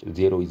 ta'a jechuudha.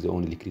 0 is the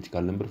only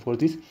critical number for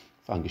this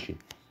function.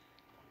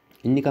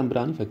 Inni kan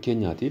biraan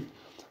fakkeenyaatiif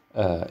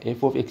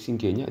f of x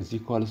keenya is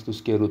equals to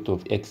square root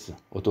of x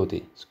otoo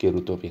ta'e square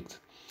root of x.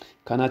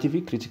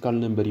 Kanaatiif critical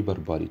number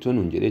barbaaditu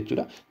nuun jedhe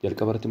jechuudha.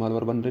 Jalqaba irratti maal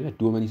barbaanna?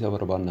 Doomanii isaa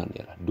barbaannaan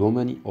dheera.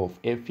 Doomanii of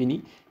f ni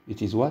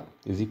it is what?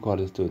 Is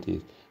equals to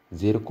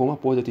 0,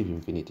 positive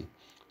infinity.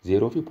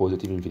 0 fi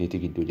positive infinity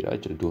gidduu jira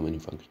jechuudha doomanii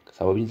function.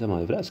 Sababiin isaa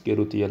maalidha? Square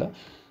root jala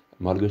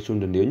maal galchuu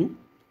hin dandeenyu?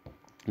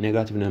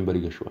 Negative number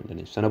galchuu hin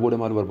dandeenyu. Sana booda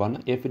maal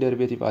barbaanna? F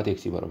derivative at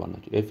x barbaanna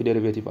jechuudha. F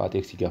derivative at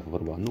x gaafa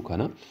barbaannu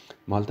kana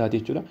maal taate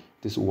jechuudha?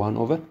 It is 1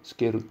 over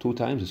square root 2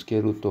 times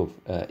square root of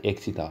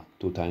x ta'a.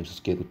 2 times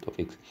square root of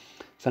x.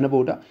 Sana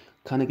booda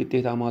kana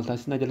qixxeetaa maal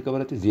taasisna? Jalqaba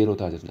irratti 0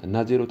 taasisna.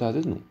 Innaa 0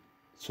 taasisnu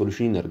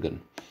solution argannu.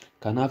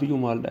 Kanaafiyyuu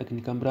maalidha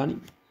inni kan biraani?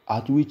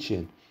 At which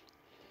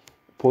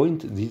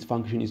point this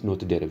function is not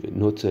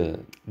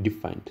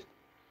defined.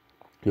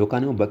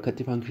 Yookaan immoo bakka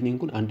itti functioning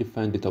kun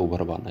undefined ta'uu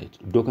barbaanna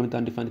jechuudha. Iddoo kamitti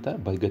undefined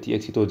ta'a? Gatii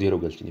x itoo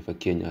 0 galchine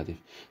fakkeenyaatiif.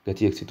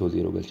 Gatii x itoo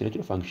 0 galchine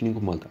jechuudha. Functioning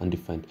kun maal ta'a?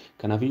 Undefined.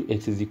 Kanaafiyyuu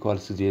x is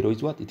equals to 0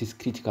 is what? It is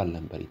critical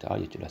number ta'a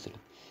jechuudha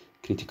asirratti.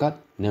 Critical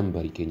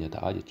number keenya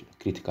ta'a jechuudha.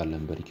 Critical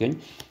number keenya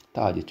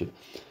ta'a jechuudha.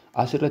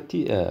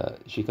 Asirratti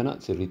ishii kana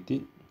sirriitti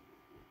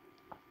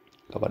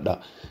qabadhaa.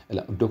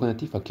 Iddoo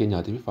kanatti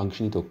fakkeenyaatiif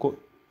functionii tokko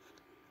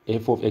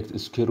f of x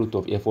square root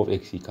of f of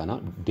x kana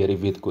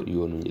derivate godhi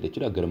yoo nuun jedhe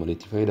jechuudha. Gara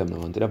maleetti fayyadamna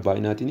waan ta'eef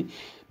baay'inaatiin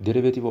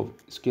derivative of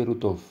square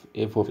root of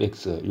f of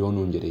x yoo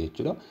nuun jedhe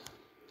jechuudha.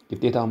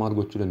 Qixxeetaa maal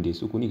gochuu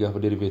dandeessu? Kuni gaafa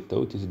derivate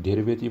ta'u it is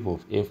derivative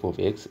of f of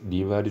x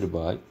divided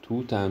by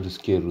 2 times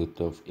square root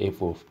of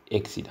f of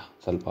x dha.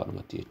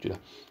 Salphaadhumatti jechuudha.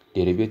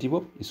 Derivative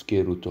of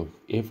square root of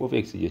f of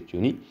x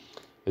jechuuni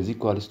is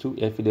equals to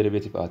f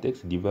derivative at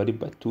x divided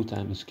by 2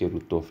 times square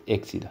root of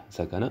x dha.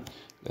 Isa kana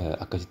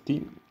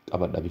akkasitti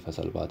qabadhaa bifa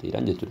salphaa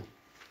ta'eedhaan jechuudha.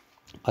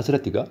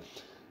 Asirratti egaa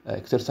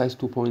exercise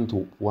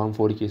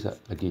 2.14 keessa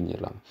dhageenya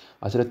irraa.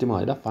 Asirratti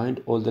maalidha?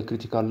 Find all the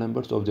critical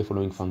numbers of the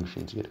following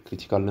functions jedha.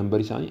 Critical number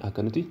isaanii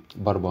akka nuti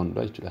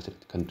barbaannudha jechuudha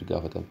asirratti kan nuti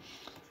gaafatamu.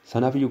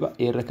 Sanaafiyyuu egaa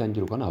eerra kan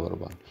jiru kana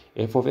barbaannu.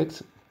 F of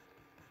x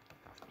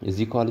is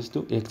equals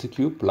to x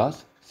cube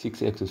plus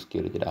 6x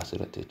square jedha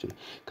asirratti jechuudha.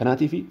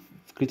 Kanaatiif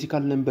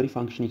critical number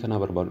function kana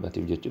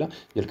barbaadudhaatiif jechuudha.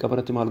 Jalqaba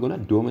irratti maal goona?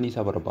 Doomanii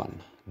isaa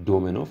barbaanna.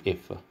 Domain of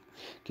f.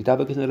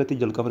 Kitaaba keessa irratti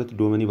jalqaba irratti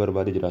doomanii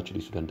barbaade jiraachuu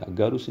dhiisuu danda'a.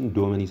 Garuu isin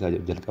doomanii isaa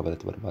jalqaba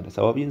irratti barbaada.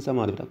 Sababiin isaa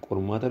maalidha?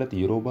 Qormaata irratti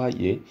yeroo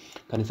baay'ee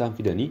kan isaan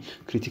fidanii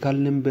critical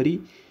number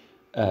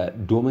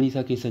doomanii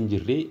isaa keessa hin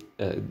jirre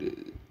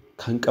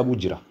kan qabu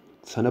jira.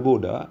 Sana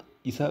booda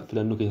isa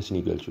filannoo keessa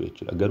ni galchu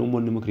jechuudha. Garuu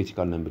immoo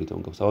critical number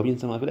ta'uu qabu. Sababiin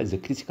isaa maalidha? The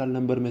critical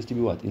number must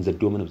be what? In the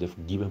domain of the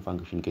given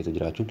function keessa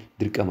jiraachuun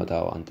dirqama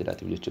ta'a waan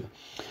ta'eef jechuudha.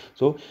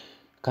 So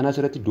kana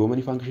asirratti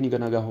doomanii function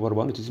kana gaafa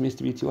barbaannu it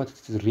must be what?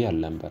 It is real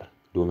number.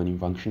 Doomanii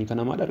function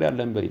kana maal real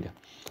number ida.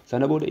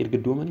 Sana booda erga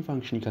doomanii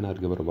function kana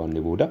arga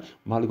barbaanne booda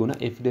maal goona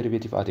f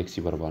derivative at x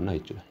barbaanna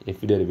jechuudha.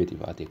 F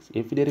derivative at x.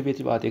 F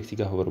derivative at x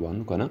gaafa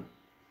barbaannu kana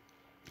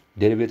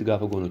derivative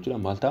gaafa goonu jechuudha.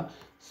 Maal ta'a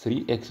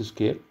 3x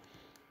square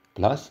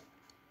plus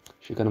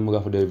shi kana immoo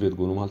gaafa derivative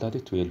goonu maal taate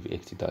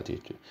 12x taate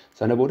jechuudha.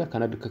 Sana booda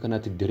kana akka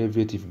kanaatti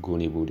derivative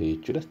goonee booda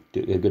jechuudha.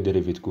 Erga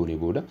derivative goonee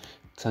booda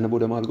sana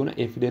booda maal goona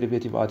f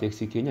derivative at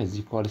x keenya is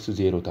equals to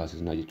 0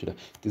 taasisna jechuudha.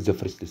 It is the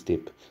first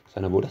step.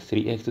 Sana booda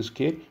 3x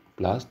square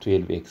plus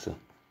 12x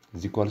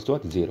is equals to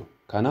what 0.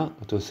 Kana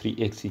to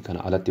 3x kana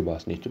alatti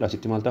baasne jechuudha.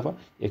 Asitti maal tafa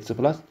x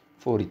plus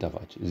 4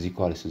 tafa is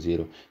equals to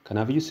 0.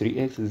 Kanaafiyyuu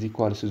 3x is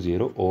equals to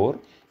 0 or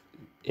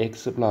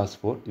x plus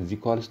 4 is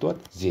equals to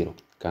what 0.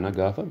 Kana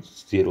gaafa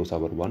 0 isaa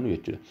barbaannu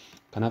jechuudha.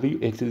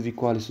 Kanaafiyyuu x is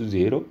equals to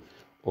 0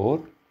 or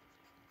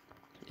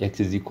x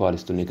is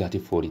equals to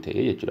negative 4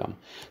 ta'ee jechuudha.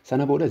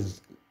 Sana booda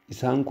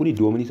isaan kuni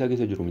doomanii isaa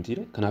keessa jiru miti.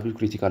 Kanaafiyyuu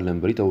critical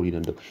number ta'uu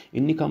danda'u.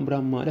 Inni kan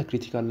biraan maadha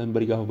critical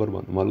number gaafa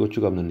barbaannu maal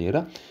gochuu qabna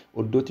neera.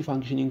 Oddootti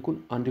functioniin kun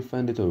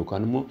undefined ta'u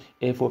yookaan immoo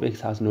f of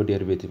x has no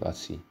derivative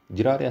as c.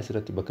 Jiraaree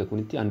asirratti bakka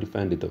kunitti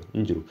undefined ta'u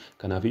hin jiru.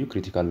 Kanaafiyyuu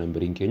critical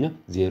number'n keenya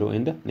 0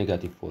 and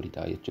negative 4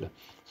 ta'a jechuudha.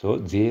 So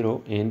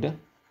 0 and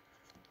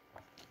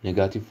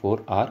negative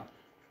 4 are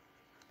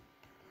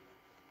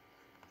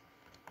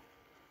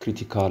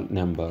critical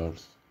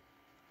numbers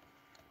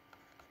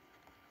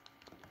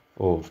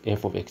of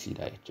f of x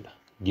dha jechuudha.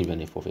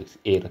 Given f of x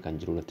a irra kan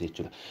jiru irratti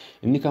jechuudha.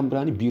 Inni kan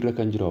biraani b irra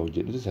kan jiru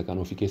hojjedhutu isa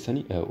kan ofii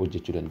keessanii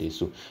hojjechuu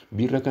dandeessu.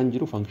 B irra kan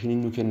jiru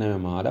functioniin nu kenname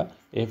maadha.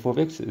 F of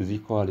x is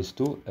equals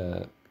to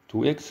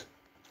 2x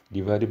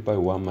divided by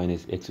 1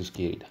 minus x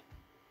square dha.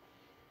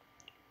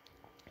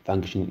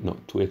 Function no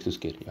 2x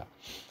square yeah.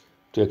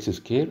 2x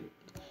square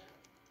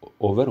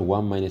over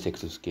 1 minus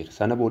x square.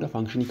 Sana booda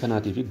function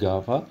kanaatiif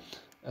gaafa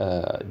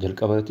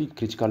jalqabatti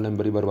critical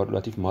number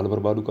barbaaduudhaatiif maal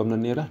barbaaduu qabna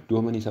neera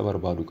domain isa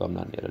barbaaduu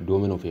qabna neera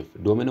domain of f.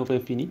 Domain of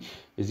f ni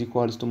is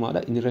equals to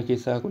maadha inni irra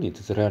keessaa kun it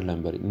is real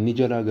number. Inni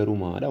jalaa garuu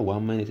maadha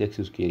 1 minus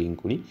x square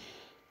kuni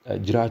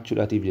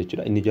jiraachuudhaatiif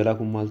jechuudha. Inni jalaa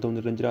kun maal ta'uun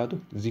irra jiraatu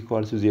is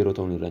equals to 0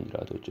 ta'uun irra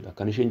jiraatu jechuudha.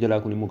 Kan isheen jalaa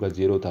kun immoo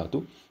 0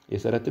 taatu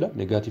eessarrattidha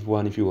negative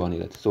 1 fi 1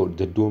 irratti. So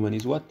the domain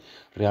is what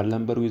real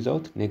number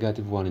without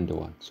negative 1 in the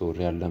 1. So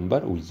real number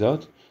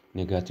without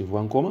negative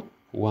 1 comma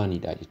 1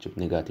 dha jechuudha.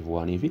 Negative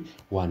 1 fi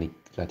 1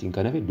 irraatiin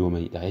kana fi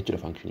domain dha jechuudha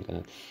function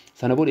kana.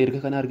 Sana booda erga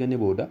kana arganne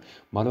booda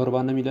maal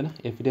barbaanna miidhana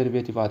f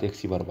derivative at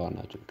x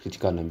barbaanna jechuudha.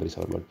 Critical number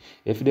isa barbaanna.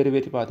 F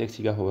derivative at x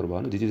gaafa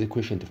barbaannu this is a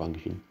quotient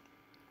function.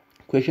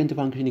 Quotient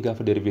function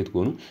gaafa derivate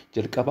goonu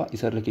jalqaba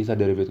isarra keessa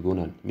derivate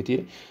goonaan miti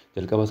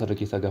jalqaba isarra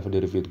keessa gaafa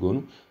derivate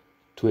goonu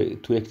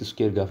 2x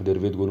square gaafa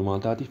derivate goonu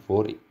maal taati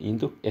 4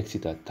 into x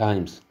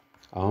times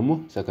ammoo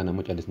isa kana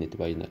immoo callisneetti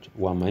baay'ina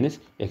jechuudha 1 minus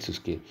x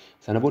square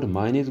sana booda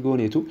minus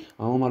gooneetu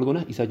ammoo maal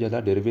goona isa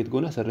jalaa derivate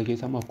goona isarra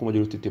keessa ammoo akkuma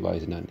jirutti itti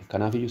baay'isnaan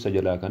kanaafiyyuu isa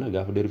jalaa kana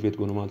gaafa derivate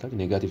goonu maal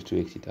taati negative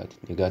 2x taati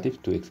negative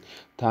 2x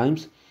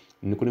times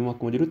inni kun immoo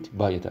akkuma jirutti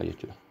baay'ata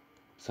jechuudha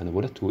sana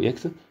booda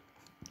 2x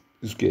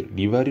square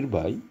divided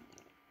by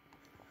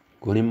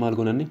gooneen maal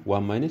goonanne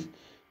 1 minus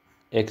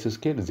x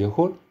square the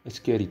whole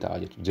square ta'a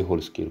jechuudha the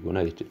whole square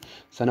goona jechuudha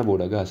sana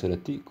booda gaa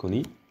asirratti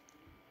kuni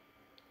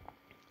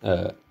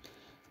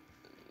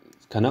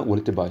kana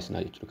walitti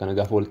baay'isna jechuudha kana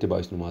gaafa walitti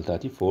baay'isnu maal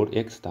taati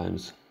 4x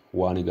times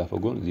 1 gaafa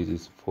goonu this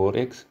is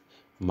 4x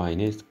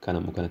minus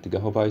kana immoo kanatti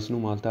gaafa baay'isnu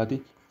maal taati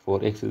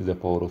 4x is the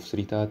power of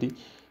 3 taati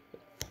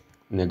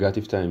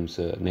negative times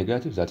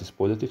negative that is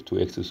positive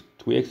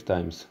 2x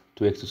times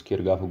 2x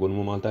square gaafa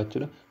goonu maal taati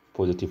jechuudha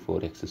positive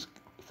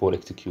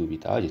 4x cube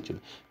ta'a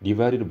jechuudha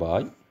divided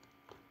by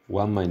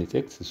 1 minus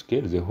x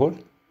square the whole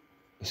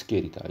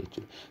square ta'a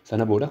jechuudha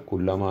sana booda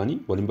kun lamaanii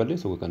waliin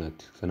balleessu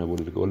kanatti sana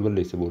booda erga wal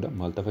balleesse booda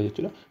maal ta'a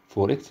jechuudha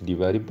 4x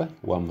divided by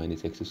 1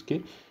 minus x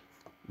square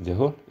the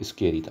whole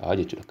square ta'a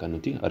jechuudha kan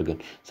nuti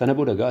argannu sana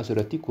booda gaa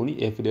asirratti kuni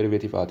f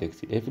derivative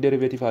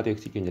at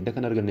x keenya adda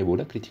kan arganne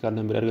booda critical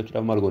number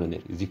argachuudhaaf maal goonanne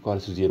is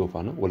equals to 0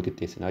 faana wal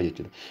qixxeessinaa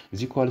jechuudha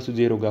is equals to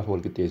 0 gaafa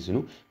wal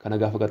qixxeessinu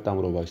kana gaafa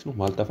qaxxaamuroo baay'isnu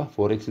maal ta'a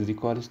 4x is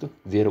equals to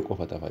 0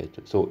 qofa ta'a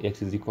jechuudha so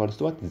x is equals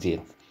to what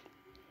 0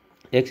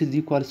 x is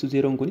equals to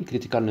 0 kuni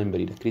critical number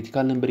ida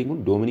critical number kun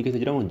domain keessa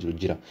jira waan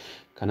jira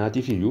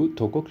kanaatiif iyyuu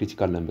tokko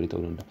critical number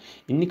ta'uu danda'a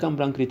inni kan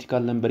biraan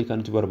critical number kan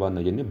nuti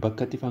barbaadna jenne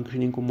bakka itti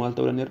functioning kun maal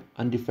ta'uu danda'a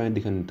undefined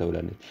kan ta'uu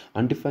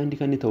danda'a undefined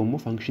kan ta'u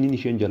immoo functioning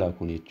isheen jalaa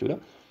kun jechuudha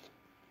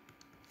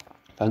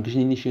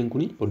functioning isheen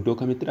kuni oddoo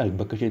kamittidha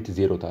bakka isheen itti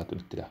 0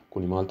 taatuttidha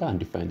kuni maal ta'a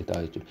undefined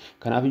ta'a jechuudha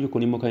kanaaf iyyuu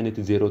kun immoo kan inni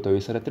itti 0 ta'u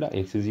eessarrattidha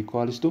x is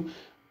equals to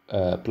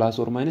plus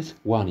or minus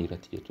 1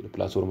 irratti jechuudha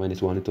plus or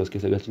minus 1 itti as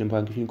keessa galchine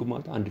function kun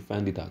maal ta'a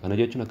undefined ta'a kana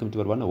jechuun akkamitti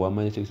barbaadna 1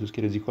 minus x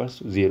square is equals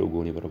to 0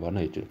 goonee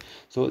barbaadna jechuudha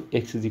so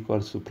x is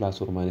equals to plus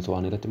or minus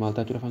 1 irratti maal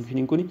ta'a jechuudha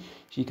function kun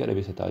hiika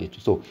dhabeessa ta'a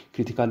jechuudha so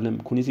critical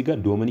kunis egaa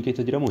domain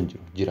keessa jira moo hin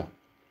jiru jira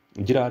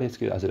Jiraares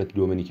asirratti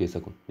doomanii keessa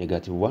kun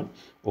negative 1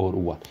 or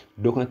 1.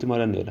 Iddoo kanatti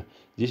maal anneedha?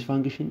 This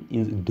function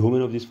in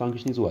domain of this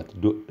function is what?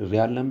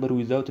 Real number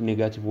without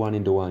negative 1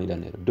 and 1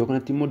 idhaan. Iddoo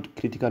kanatti immoo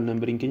critical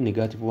number in keenya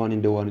negative 1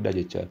 and 1 idha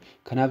jechaa.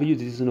 Kanaafiyyuu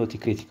this is not a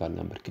critical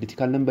number.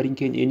 Critical number in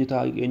keenya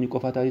eenyu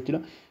qofaa ta'a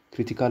jechuudha.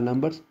 Critical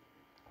numbers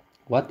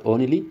what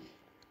only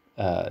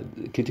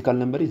critical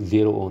number is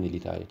 0 only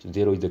ta'a jechuudha.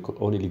 0 is the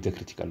only the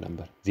critical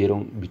number. 0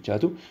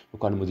 bichaatu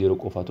yookaan immoo 0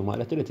 qofaatu maal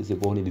jechuudha. It is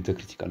only the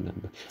critical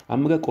number.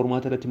 Amma gaa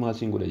qormaata irratti maal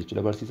siin godha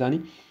jechuudha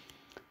barsiisaanii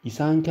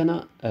isaan kana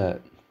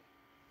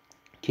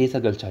keessa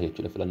galchaa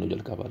jechuudha filannoo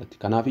jalqabaa irratti.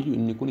 Kanaafiyyuu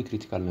inni kun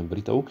critical number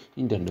ta'uu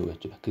hin danda'u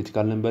jechuudha.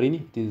 Critical number ini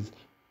it is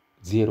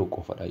 0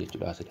 qofadha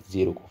jechuudha asirratti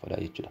 0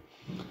 qofadha jechuudha.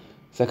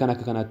 Isa kan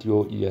akka kanaatti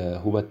yoo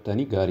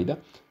hubattanii gaariidha.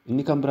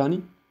 Inni kan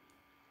biraanii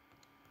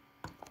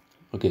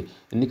Okay,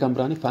 inni kan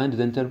biraanii find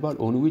the interval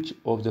on which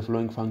of the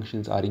following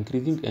functions are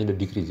increasing and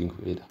decreasing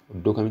jedha.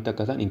 Iddoo kamitti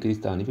akka isaan increase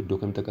ta'anii fi iddoo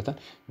kamitti akka isaan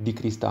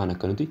decrease ta'an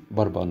akka nuti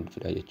barbaadnu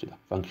fida jechuudha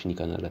functionii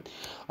kana irratti.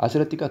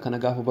 Asirratti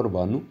kana gaafa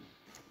barbaadnu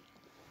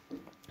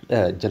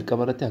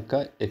jalqaba irratti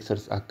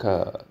akka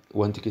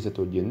wanti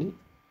keessatti hojjenne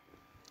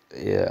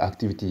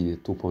activity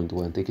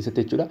 2.1 ta'e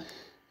keessatti jechuudha.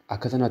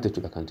 Akka sanaatti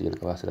jechuudha kan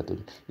jalqaba asirratti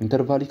hojjennu.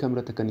 Intervalii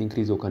kamirratti akka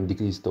increase yookaan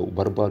decrease ta'u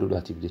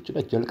barbaaduudhaatiif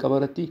jechuudha. Jalqaba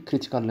irratti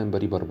critical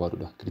number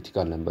barbaaduudha.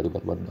 Critical number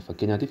barbaaduudha.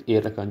 Fakkeenyaatiif A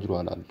irra kan jiru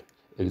haalaallu.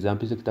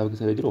 Example kitaaba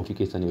keessa jiru ofii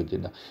keessanii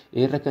hojjedha. A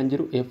irra kan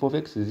jiru f of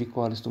x is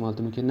equals to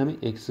maaltu nu kenname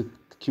x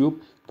cube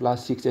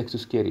plus 6x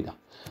square dha.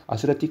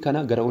 Asirratti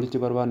kana gara olitti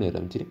barbaadne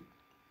jedhamti.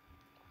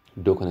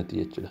 Iddoo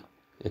kanatti jechuudha.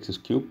 X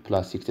cube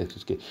plus 6x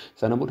square.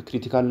 Sana booda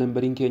critical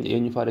number in keenya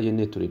eenyu faadha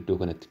jennee ture iddoo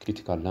kanatti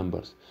critical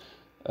numbers.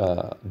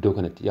 Iddoo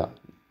kanatti yaa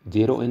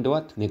 0 and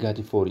what?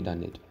 Negative 4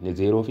 idhaan jedhu.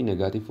 0 fi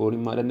negative 4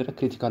 maadhaan irra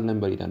critical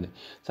number idhaan jedhu.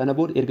 Sana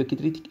booda erga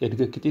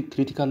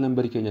critical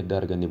number keenya adda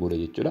arganne booda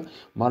jechuudha.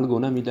 Maal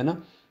goona miidhana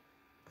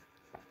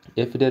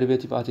f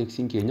derivative at x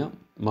in keenya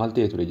maal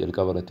ta'e ture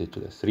jalqaba irratti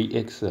jechuudha.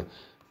 3x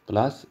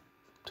plus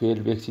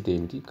 12x ta'e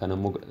miti. Kana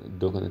immoo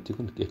iddoo kanatti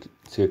kun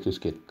x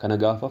square. Kana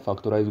gaafa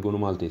factorize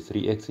goonu maal ta'e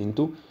 3x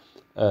into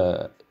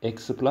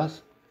x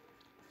plus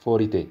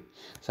 4 ta'e.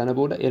 Sana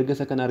booda erga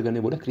isa kana arganne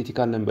booda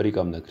critical number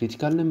qabna.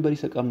 Critical number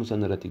isa qabnu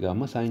sana irratti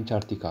gaama sign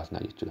chart kaasna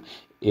jechuudha.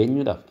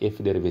 Eenyudhaaf f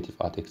derivative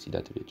at x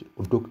idhaati jechuudha.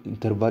 Iddoo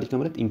intervalii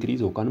kamirratti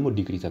increase yookaan immoo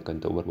decrease akka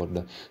ta'u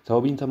barbaadudha.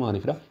 Sababiin isaa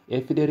maaliifidha?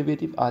 F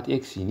derivative at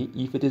x ni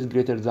if it is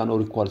greater than or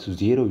equals to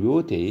 0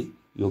 yoo ta'e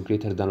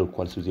greater than or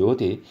equals to 0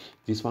 ta'e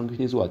this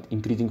function is what?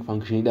 Increasing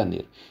function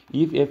idhaan.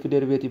 If f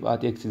derivative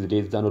at x is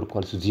less than or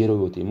equals to 0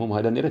 yoo ta'e immoo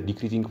maadhaan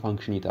decreasing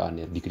function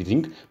ta'an.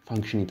 Decreasing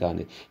function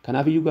ta'an.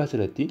 Kanaafiyyuu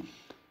gaasirratti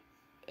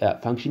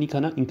function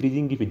kana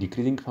increasing fi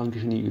decreasing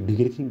function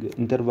decreasing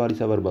interval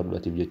isa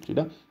barbaaduudhaatiif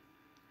jechuudha.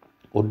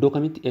 Oddoo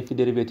kamitti f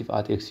derivative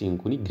at x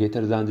kuni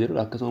greater than 0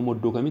 akkasuma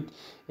oddoo kamitti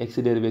x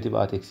derivative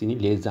at x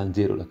less than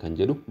 0 kan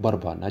jedhu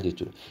barbaadna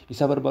jechuudha.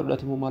 Isa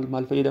barbaaduudhaatiif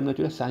maal fayyadamna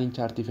jechuudha? Sign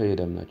chart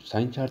fayyadamna jechuudha.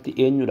 Sign chart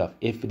eenyudhaaf?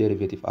 F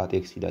derivative at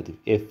x idhaatiif.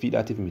 F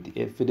idhaatiif miti.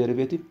 F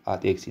derivative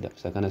at x idhaaf.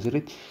 Isa kana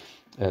sirriitti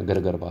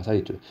gargar baasaa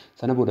jechuudha.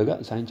 Sana booda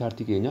egaa sign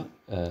chart keenya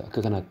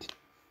akka kanaatti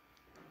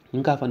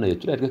hin kaafanna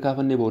jechuudha. Erga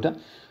kaafannee booda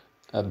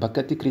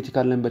bakkatti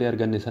critical number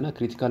arganne sana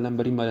critical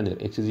number maal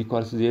x is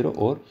equals to 0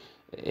 or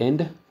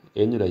and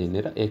eenyudha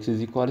jenneedha x is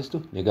equals to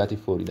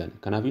negative 4 idhaan.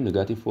 Kanaaf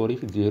negative 4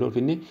 fi 0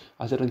 finne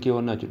asirran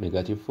keewwannaa jechuudha.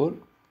 Negative 4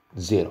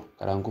 0.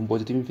 Karaan kun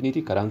positive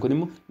infinity, karaan kun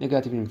immoo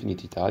negative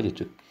infinity ta'a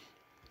jechuudha.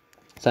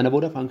 Sana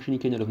booda function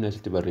keenya dhufnee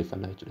asitti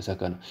barreeffannaa jechuudha. Isa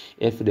kana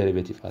f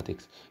derivative at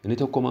x. Inni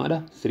tokko maadha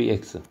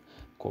 3x.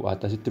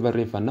 Kophaatti asitti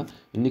barreeffannaa.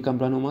 Inni kan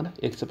biraan maadha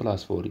x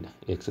plus 4 idha.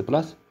 X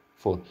plus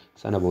 4.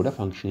 Sana booda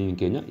function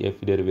keenya f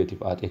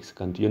derivative at x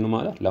kan jennu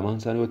maadha? Lamaan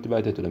isaanii walitti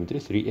baay'atee ture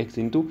 3x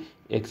into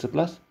x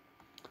plus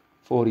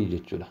 4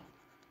 jechuudha.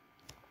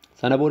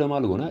 Sana booda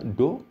maal goona?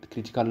 Iddoo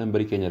critical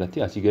number keenya irratti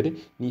asii gadi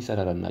ni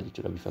sararannaa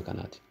jechuudha bifa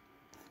kanaati.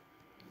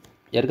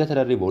 Erga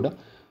sararree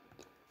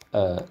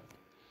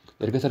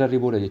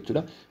booda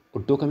jechuudha.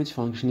 Iddoo kamitti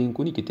function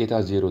kun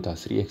qixxeetaa 0 ta'a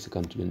 3x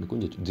kan jennu kun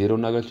jechuudha. 0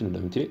 na galchinu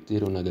dhamtire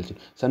 0 na galchinu.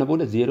 Sana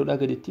booda 0 dha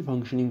gaditti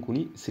function kun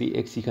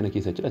 3x kana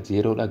keessa jira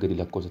 0 dha gadi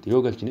lakkoofsate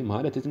yoo galchine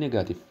maadha tis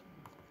negative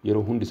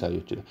yeroo hundi isaa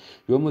jechuudha.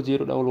 Yoo immoo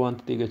 0 dha ol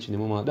wanta ta'e galchine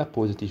immoo maadha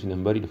positive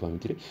number dhufa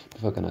miti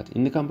bifa kanaati.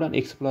 Inni kan biraan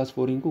x plus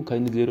 4 kun kan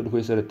inni 0 dhufe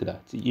irrattidha.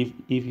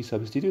 If you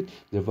substitute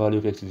the value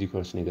of x is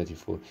equals to negative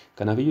 4.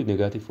 Kanaafiyyuu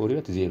negative 4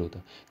 irratti 0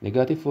 ta'a.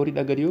 Negative 4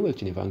 dha gadi yoo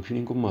galchine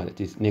function kun maadha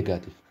tis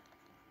negative.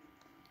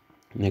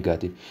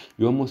 Negative.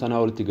 Yoo immoo sanaa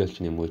walitti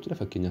galchine immoo jechuudha.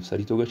 Fakkeenyaaf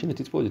 3 galchine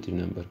tis positive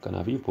number.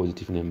 Kanaafiyyuu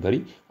positive number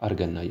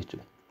argannaa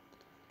jechuudha.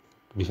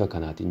 Bifa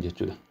kanaatiin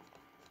jechuudha.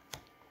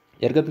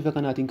 Erga bifa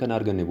kanaatiin kan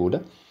arganne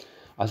booda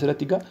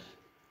asirratti egaa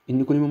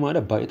inni kun immoo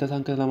maadha baay'ata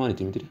isaan kan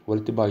lamaaniiti miti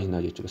walitti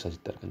baay'inaa jechuudha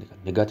asitti arganne kan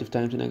negative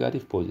times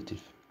negative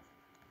positive.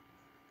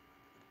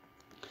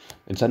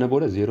 Sana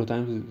booda 0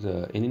 times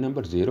any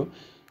number 0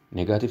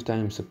 negative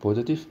times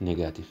positive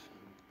negative.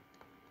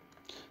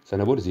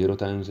 Sana booda 0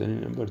 times any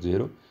number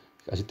 0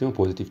 asitti immoo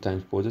positive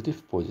times positive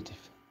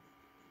positive.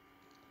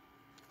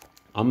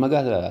 Amma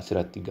gaa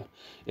asirratti gaa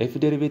f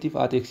derivative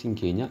at x in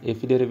keenya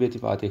f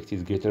derivative at x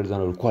is greater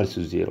than or equal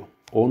to 0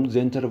 on the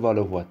interval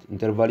of what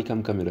interval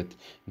kam irratti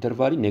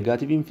interval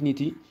negative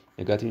infinity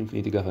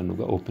gaafannu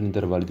gaa open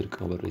interval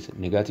dirqama barreessa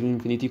negative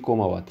infinity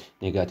comma what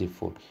negative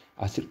 4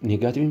 asir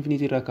negative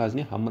infinity irraa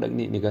kaasne hamma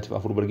dhaqne negative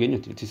 4 bargeenyu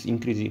it is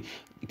increasing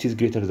it is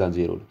greater than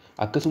 0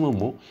 akkasuma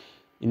immoo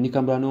inni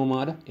kan biraan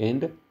maadha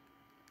and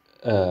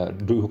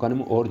yookaan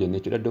immoo or jennee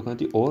jechuudha iddoo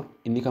kanatti or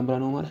inni kan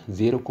biraan maadha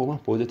 0 comma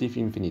positive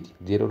infinity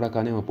 0 irraa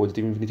kaanee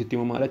positive infinity itti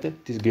maadha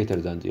it is greater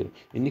than 0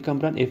 inni kan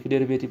biraan f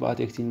derivative at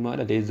x in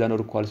maadha less than or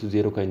equal to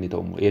 0 kan inni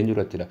ta'u immoo eenyu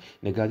irrattidha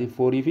negative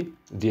 4 fi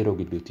 0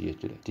 gidduutti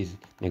jechuudha it is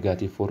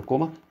negative 4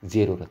 comma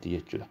 0 irratti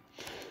jechuudha.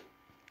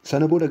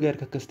 Sana booda gaa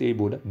erga akkas ta'ee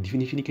booda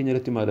definition keenya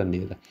irratti maal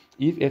dandeenya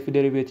if f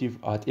derivative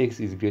at x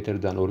is greater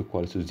than or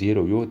equal to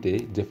 0 yoo ta'e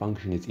the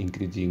function is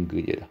increasing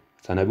jedha.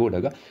 Sana booda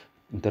gaa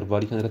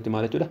interval kana irratti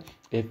maal jechuudha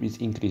f is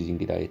increasing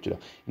dha jechuudha.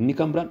 Inni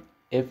kan biraan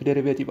f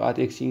derivative at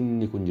x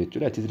inni kun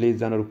jechuudha it is less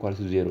than or equal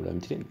to 0 dha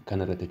miti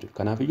kana irratti jechuudha.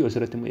 Kanaaf iyyuu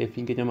asirratti immoo f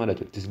keenya maal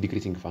jechuudha it is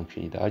decreasing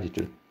function dha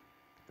jechuudha.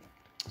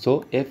 So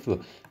f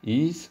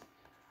is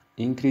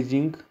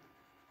increasing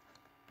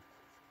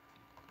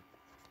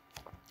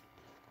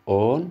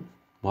on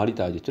maali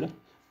ta'a jechuudha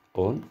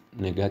on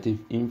negative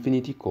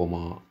infinity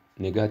comma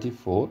negative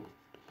 4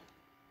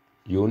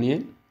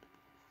 union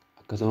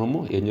akkasuma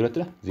immoo eenyu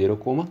irratti 0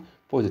 comma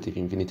positive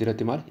infinity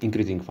irratti maal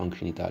increasing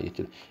function ta'a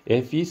jechuudha.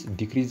 f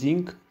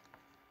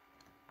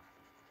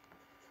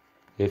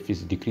is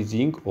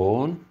decreasing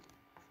on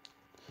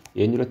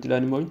eenyu irratti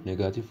laan immoo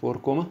negative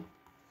 4 comma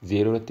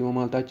 0 irratti immoo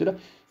maal ta'a jechuudha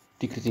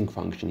decreasing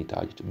function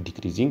ta'a jechuudha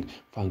decreasing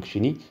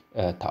function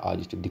ta'a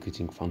jechuudha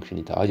decreasing function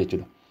ta'a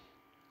jechuudha.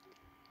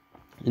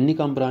 Inni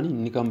kan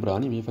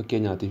biraani mee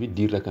fakkeenyaatiif fi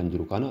diirra kan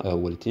jiru kana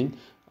walitiin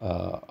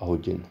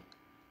hojjennu.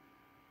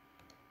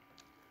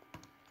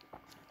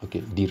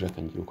 Okay, diirra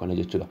kan jiru kana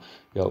jechuudha.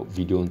 Yaa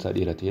viidiyoon isaa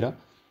dheerateera.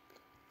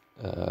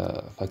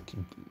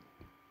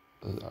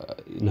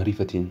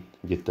 Nariifatiin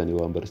jettanii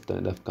waan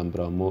barreessitaniidhaaf kan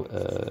biraa immoo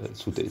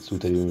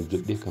suuta yoo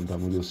hojjedhe kan biraa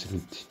immoo yoo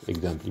sirriitti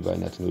egzaampilii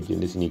baay'inaatiin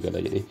hojjenne isinii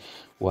gala jedhee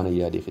waan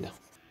yaadeefidha.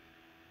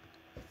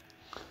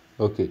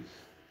 Okay.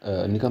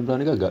 Inni kan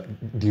biraan egaa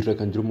diirra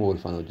kan jiru moo wal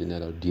faana hojjennee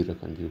ilaalu diirra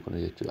kan jiru kana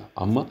jechuudha.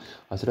 Amma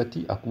asirratti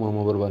akkuma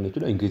amma barbaadne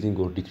jechuudha increasing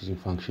or decreasing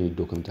function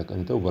iddoo kamitti akka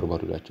inni ta'u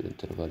barbaadudha jechuudha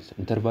intervaalicha.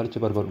 Intervaalicha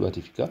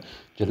barbaaduudhaatiif egaa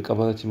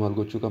jalqabaatti maal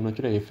gochuu qabna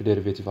jechuudha f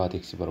derivative at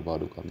x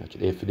barbaaduu qabna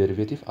jechuudha.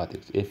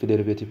 F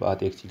derivative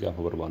at x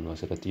gaafa barbaadnu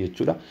asirratti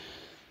jechuudha.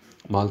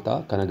 Maal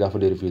ta'a kana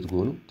gaafa derivate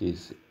goonu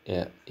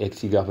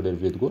x gaafa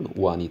derivate goonu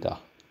 1 ta'a.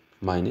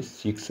 Minus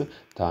 6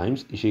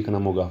 times ishee kana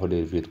immoo gaafa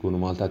derivate goonu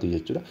maal taati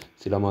jechuudha.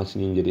 Sila maal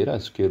siniin jedheera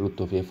square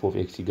root of f of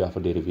x gaafa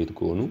derivate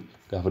goonu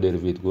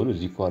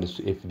is equals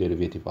to f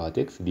derivative at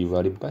x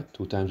divided by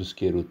 2 times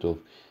square root of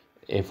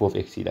f of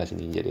x dha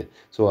siniin jedheera.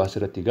 So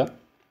asirratti gaa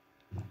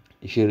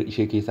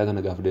ishee keessaa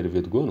kana gaafa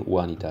derivate goonu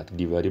 1 taati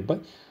divided by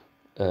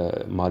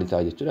maal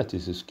ta'a jechuudha.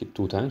 This is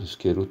 2 times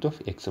square root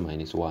of x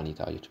minus 1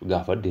 ta'a jechuudha.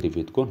 Gaafa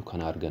derivate goonu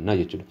kana arganna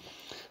jechuudha.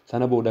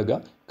 Sana booda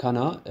gaa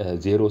kana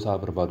 0 isaa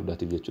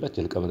barbaaduudhaatiif jechuudha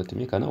jalqabarratti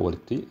mee kana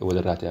walitti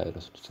walirraa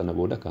ta'aa sana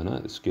booda kana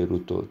square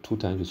root of 2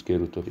 times square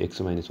root of x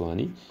minus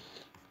 1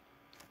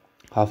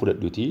 haa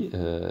fudhadhuuti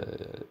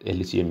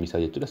LCM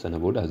isaa jechuudha. Sana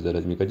booda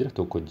azzalat meeqa jira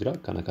tokko jira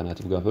kana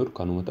kanaatiif gaafa jiru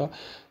kanuma ta'a.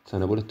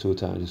 Sana booda 2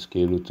 times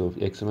square root of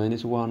x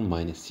minus 1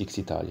 minus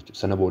 6 ta'a jechuudha.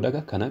 Sana booda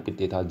gaa kana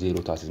qixxeetaa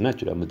 0 taasisna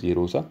jechuudha amma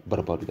 0 isaa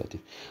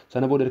barbaaduudhaatiif.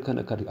 Sana booda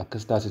kana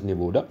akkas taasisne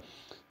booda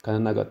kana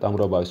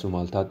naqaxxaamura baay'isu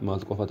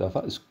maal qofa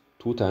ta'a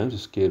 2 times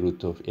square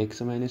root of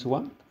x minus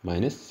 1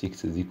 minus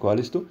 6 is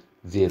equals to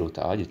 0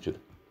 ta'a jechuudha.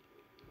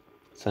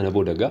 Sana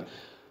booda gaa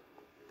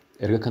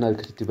erga kana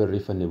harkatti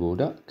barreeffanne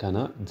booda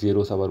kana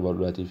 0 isaa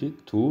barbaaduudhaatiif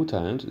 2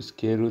 times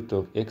square root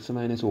of x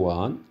minus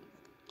 1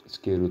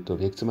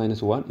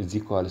 is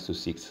equals to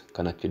 6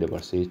 kan achi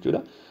dabarse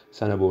jechuudha.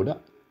 Sana booda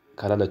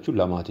karaa lachuu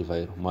lamaatiif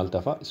ayeru maal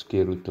ta'a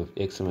square root of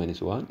x minus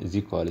 1 is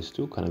equals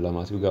to kana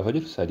lamaatiif gaafa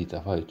jiru 3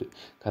 ta'a jechuudha.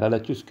 Karaa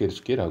lachuu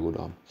square haa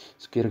godhamu.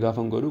 Square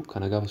gaafa godhu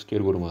kana gaafa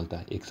square godhu maal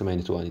ta'a x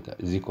minus 1 ta'a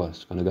is equals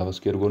kana gaafa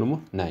square godhu immoo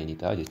 9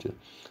 ta'a jechuudha.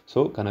 So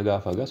kana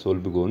gaafa gaa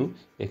solve goonu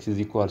x is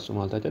equals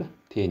maal ta'a jedha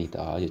 10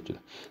 ta'a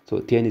jechuudha. So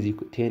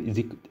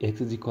x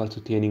is equals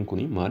 10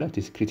 kuni maal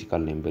is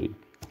critical number.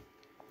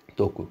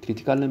 Tokko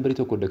critical number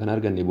tokko kan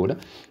arganne booda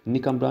inni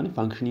kan biraan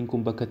functioning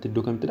kun bakka itti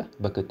iddoo kamittidha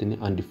bakka itti inni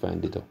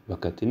undefined ta'u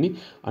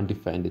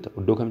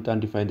iddoo kamitti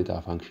undefined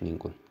ta'a functioning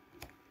kun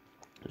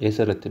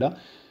eessa irrattidha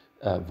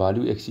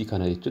value x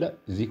kana jechuudha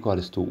is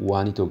equals to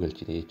 1 ta'u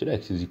galchine jechuudha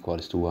x is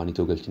equals to 1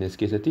 ta'u galchine as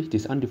keessatti it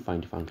is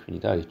undefined function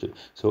ta'a jechuudha.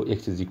 So x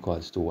is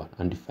equals to 1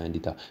 undefined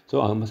ta'a. So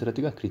amma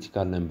asirratti gaa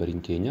critical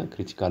numbering keenya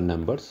critical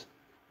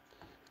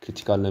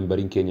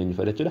numbering keenya inni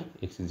fedha jechuudha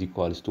x is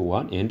equals to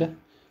 1 and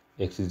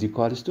x is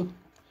equals to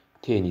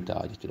 10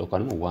 ta'a jechuudha.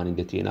 Yookaan immoo 1 in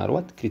the 10 are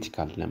what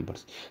critical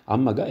numbers.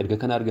 Amma gaa erga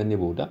kana arganne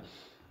booda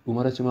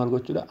dhumarratti maal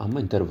gochuudha amma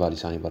intervaal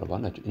isaanii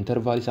barbaadna jechuudha.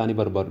 Intervaal isaanii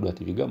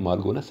barbaaduudhaatiif egaa maal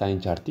goona sign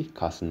chart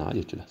kaasnaa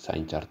jechuudha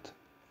sign chart.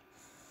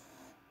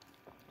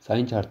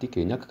 Saayin chaartii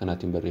keenya akka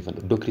kanaatiin barreeffanna.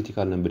 Iddoo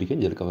critical number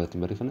keenya jalqabaatti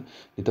barreeffanna.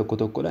 Inni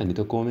tokkodha, inni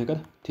tokko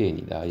meeqadha?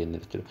 10dha jennee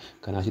jechuudha.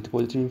 Kanaa asitti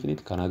positive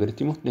infinite, kanaa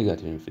gaditti immoo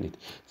negative infinite.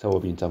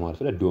 Sababiin isaa maal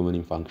fedha?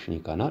 Doomaniin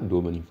functionii kana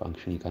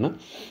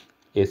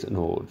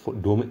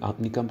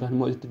ni kan biraan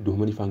immoo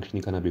doomanii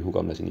functionii kana beekuu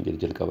qabna isin jedhe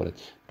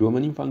jalqabarratti.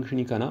 Doomaniin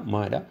functionii kana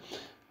maalidha?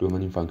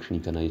 Doomaniin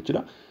functionii kana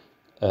jechuudha.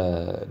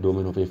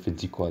 Domain of f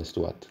is equals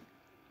to what?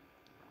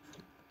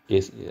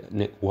 Is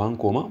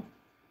 1,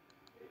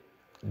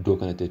 iddoo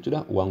kanatti jechuudha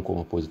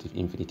 1, positive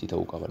infinity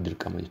ta'uu qaba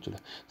dirqama jechuudha.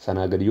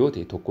 Sanaa gadi yoo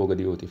ta'e tokkoo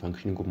gadi yoo ta'e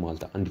functionii kun maal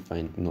ta'a?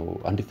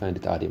 Undefined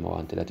ta'aa deema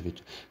waan ta'eef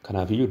jechuudha.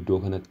 Kanaafiyyuu iddoo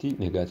kanatti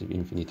negative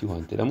infinity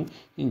waan jedhamu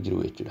hin jiru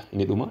jechuudha.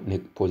 Inni dhuma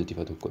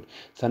positive tokkodha.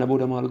 Sana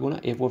booda maal goona?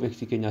 F of x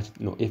keenya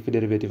f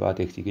derivative at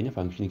x keenya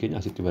functionii keenya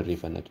asitti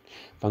barreeffanna jechuudha.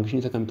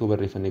 Functionii isa kamittuu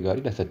barreeffanne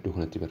gaariidha isa iddoo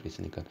kanatti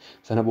barreessine kan.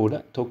 Sana booda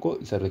tokko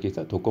isa irra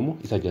keessaa tokko immoo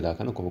isa jalaa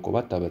kana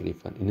kophaatti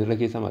barreeffanna. Inni irra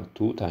keessaa maal?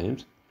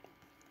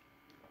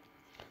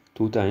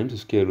 2 times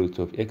square root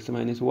of x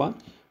minus 1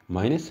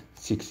 minus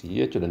 6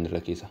 jechuudha inni irra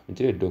keessa.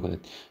 Inni iddoo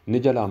kanatti. Inni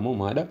jalaa immoo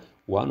maadha?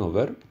 1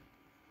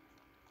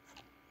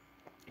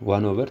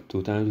 over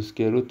 2 times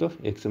square root of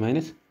x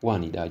minus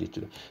 1 dha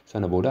jechuudha.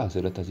 Sana booda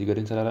asirratti asii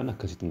gadiin sararaan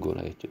akkasitti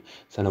goona jechuudha.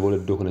 Sana booda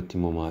iddoo kanatti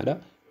immoo maadha?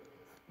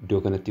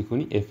 Iddoo kanatti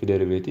kuni f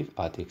derivative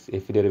at x.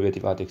 F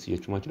derivative at x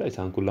jechuun jechuudha.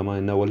 Isaan kun lamaan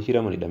innaa wal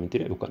hiramanidha miti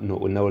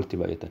innaa walitti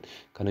baay'atan.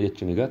 Kana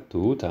jechuun egaa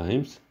 2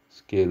 times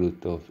square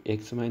root of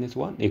x minus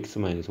 1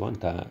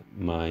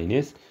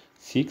 minus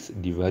 6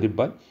 divided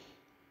by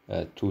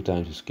 2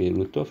 times square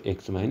root of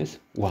x minus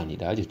 1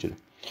 dha jechuudha.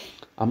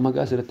 Amma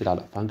gaa asirratti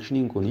ilaala.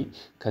 Functioniin kuni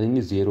kan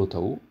inni 0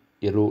 ta'u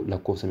yeroo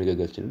lakkoofsa meeqa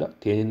galchinudha?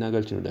 10 innaa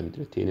galchinudha miti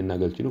 10 innaa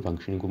galchinu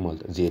functioniin kun maal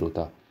ta'a? 0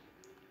 ta'a.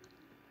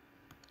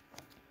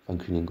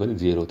 Functioniin kun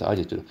 0 ta'a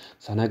jechuudha.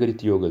 Sanaa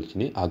gaditti yoo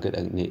galchine haga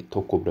dhaqne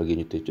tokko bira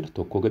geenyutti jechuudha.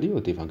 Tokko gadi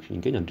yoo ta'e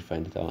functioniin keenya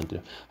undefined ta'a waan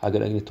ta'eef. Haga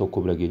dhaqne tokko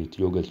bira geenyutti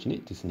yoo galchine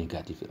it is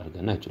negative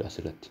arganna jechuudha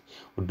asirratti.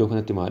 Iddoo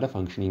kanatti maalidha?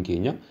 Functioniin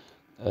keenya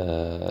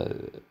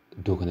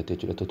iddoo kanatti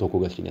jechuudha. Tokko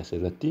galchine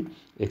asirratti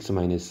x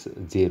minus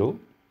 0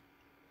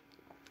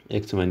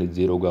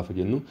 gaafa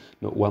jennu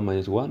 1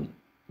 minus 1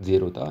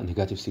 0 ta'a.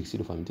 Negative 6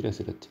 dhufa miti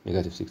asirratti.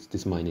 Negative 6 it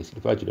is minus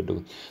dhufa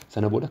jechuudha.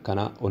 Sana booda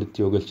kana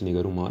olitti yoo galchine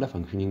garuu maalidha?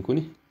 Functioniin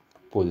kuni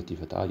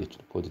positive ta'a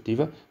jechuudha.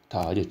 Positive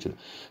ta'a jechuudha.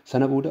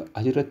 Sana booda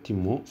asirratti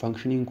immoo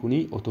functioniin kuni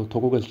otoo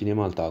tokko galchine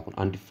maal ta'a kun?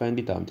 Undefined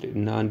ta'a miti.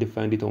 Inni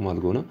undefined ta'u maal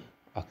goona?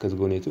 Akkas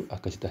gooneetu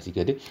akkasitti asii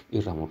gadi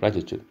irra murraa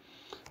jechuudha.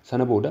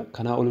 Sana booda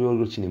kanaa ol yoo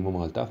galchine immoo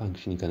maal ta'a?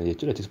 Functionii kana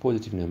jechuudha. It is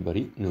positive number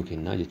nu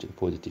kennaa jechuudha.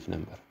 Positive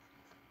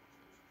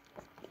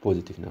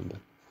number.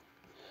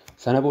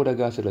 Sana booda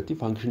gaa asirratti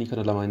functionii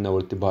kana lamaan innaa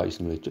walitti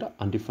baay'isnu jechuudha.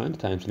 Undefined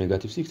times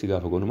negative 6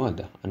 gaafa goonu maal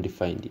ta'a?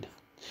 Undefined dha.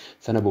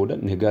 Sana booda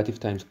negative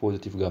times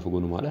positive gaafa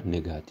goonu maala?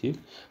 Negative.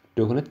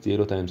 Iddoo kanatti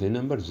 0 times any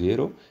number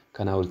 0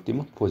 kanaa walitti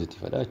immoo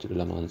positive dha jechuudha.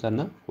 Lamaan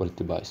sana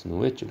walitti baay'isnu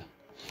jechuudha.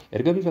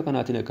 Erga bifa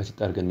kanaatiin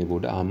akkasitti arganne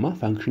booda amma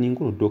functioniin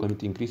kun iddoo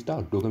kamitti increase ta'a?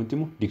 Iddoo kamitti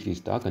immoo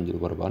decrease ta'a kan jedhu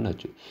barbaadna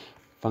jechuudha.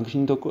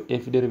 Functioniin tokko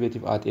f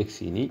derivative at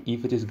x ni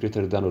if it is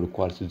greater than or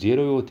equal to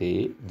 0 yoo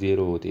ta'e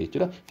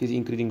jechuudha. It is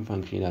increasing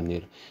function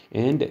jedhaneera.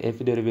 And f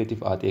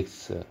derivative at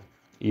x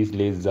is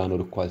less than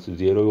or equal to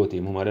 0 yoo ta'e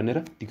immoo maal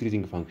jedhaneera?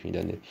 Decreasing function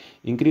jedhaneera.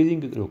 Increasing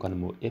yookaan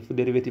immoo f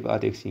derivative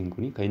at x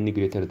kun kan inni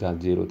greater than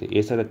 0 ta'e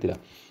eessarrattidha?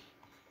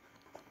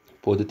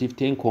 Positive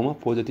 10,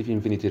 positive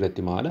infinity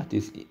irratti maala? It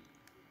is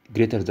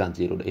greater than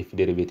 0 dha f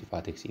derivative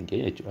at x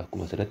keenya jechuudha.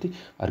 Akkuma asirratti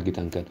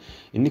argitan kan.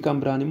 Inni kan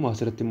biraan immoo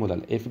asirratti immoo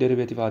laala. F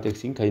derivative at x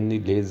kan inni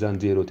less than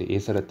 0 ta'e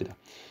eessarrattidha?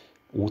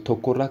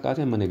 Tokkorraa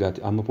kaasee amma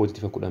negative amma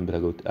positive 10 bira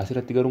gahutti.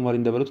 Asirratti garuu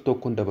maaliin dabalatu?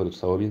 Tokkoon dabalatu.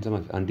 Sababiin isaa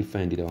maal?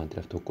 Undefined dha waan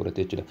ta'eef tokkorratti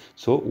jechuudha.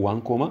 So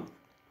 1,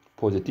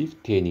 positive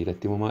 10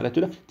 irratti immoo maal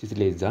jechuudha? It is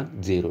less than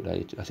 0 dha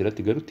jechuudha.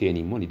 Asirratti garuu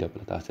 10 immoo ni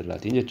dabalata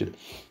asirraatiin jechuudha.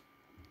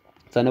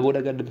 Sana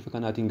booda gadda bifa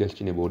kanaatiin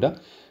galchine booda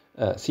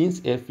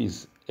since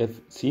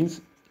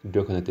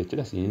iddoo kanatti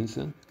jechuudha. Since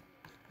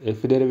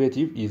f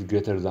derivative is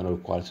greater than or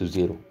equal to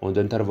 0 on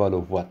the interval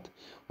of what?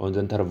 On the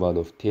interval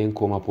of 10,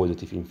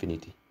 positive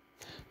infinity.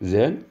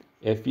 Then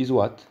f is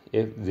what?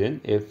 F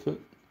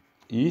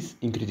is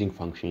increasing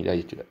function dha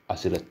jechuudha.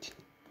 Asirratti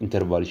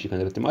interval ishii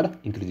kanarratti maala?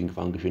 Increasing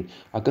function.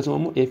 Akkasuma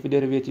immoo f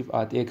derivative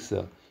at x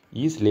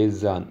is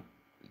less than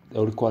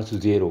or equal to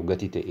 0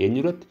 gati ta'e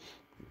eenyurratti?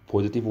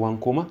 Positive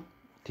 1,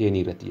 10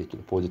 irratti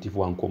jechuudha. Positive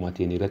 1,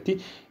 10 irratti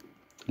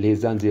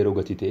less than 0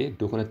 gati ta'e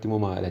iddoo kanatti immoo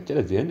maal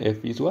jechuudha? Then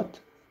f is what?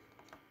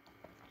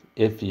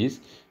 F is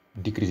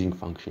decreasing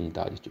function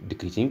ta'a jechuudha.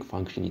 Decreasing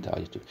function ta'a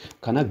jechuudha.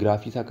 Kana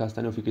graafii isaa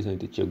kaastanii ofii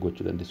keessanitti check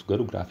gochuu dandeessu.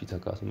 Garuu graafii isaa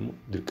kaasuun immoo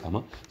dirqama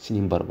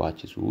isiniin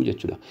barbaachisu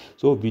jechuudha.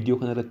 So viidiyoo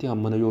kanarratti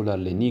hammana yoo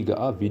ilaalle ni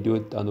ga'a. Viidiyoo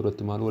itti aanu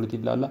irratti maal walitti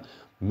ilaalla?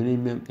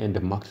 Minimum and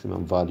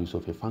maximum values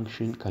of a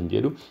function kan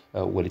jedhu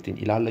walitti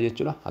ilaalla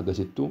jechuudha.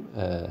 Agasittuu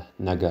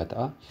nagaa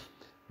ta'a.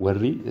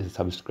 Warri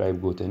subscribe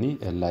gootanii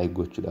like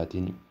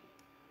gochuudhaatiin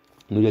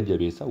nu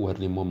jajjabeessa.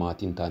 Warri immoo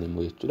maatiin taane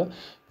immoo jechuudha.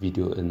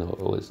 Viidiyoo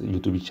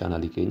YouTube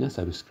channel keenya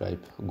subscribe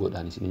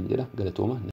godhaan isiniin jedha. Galatooma.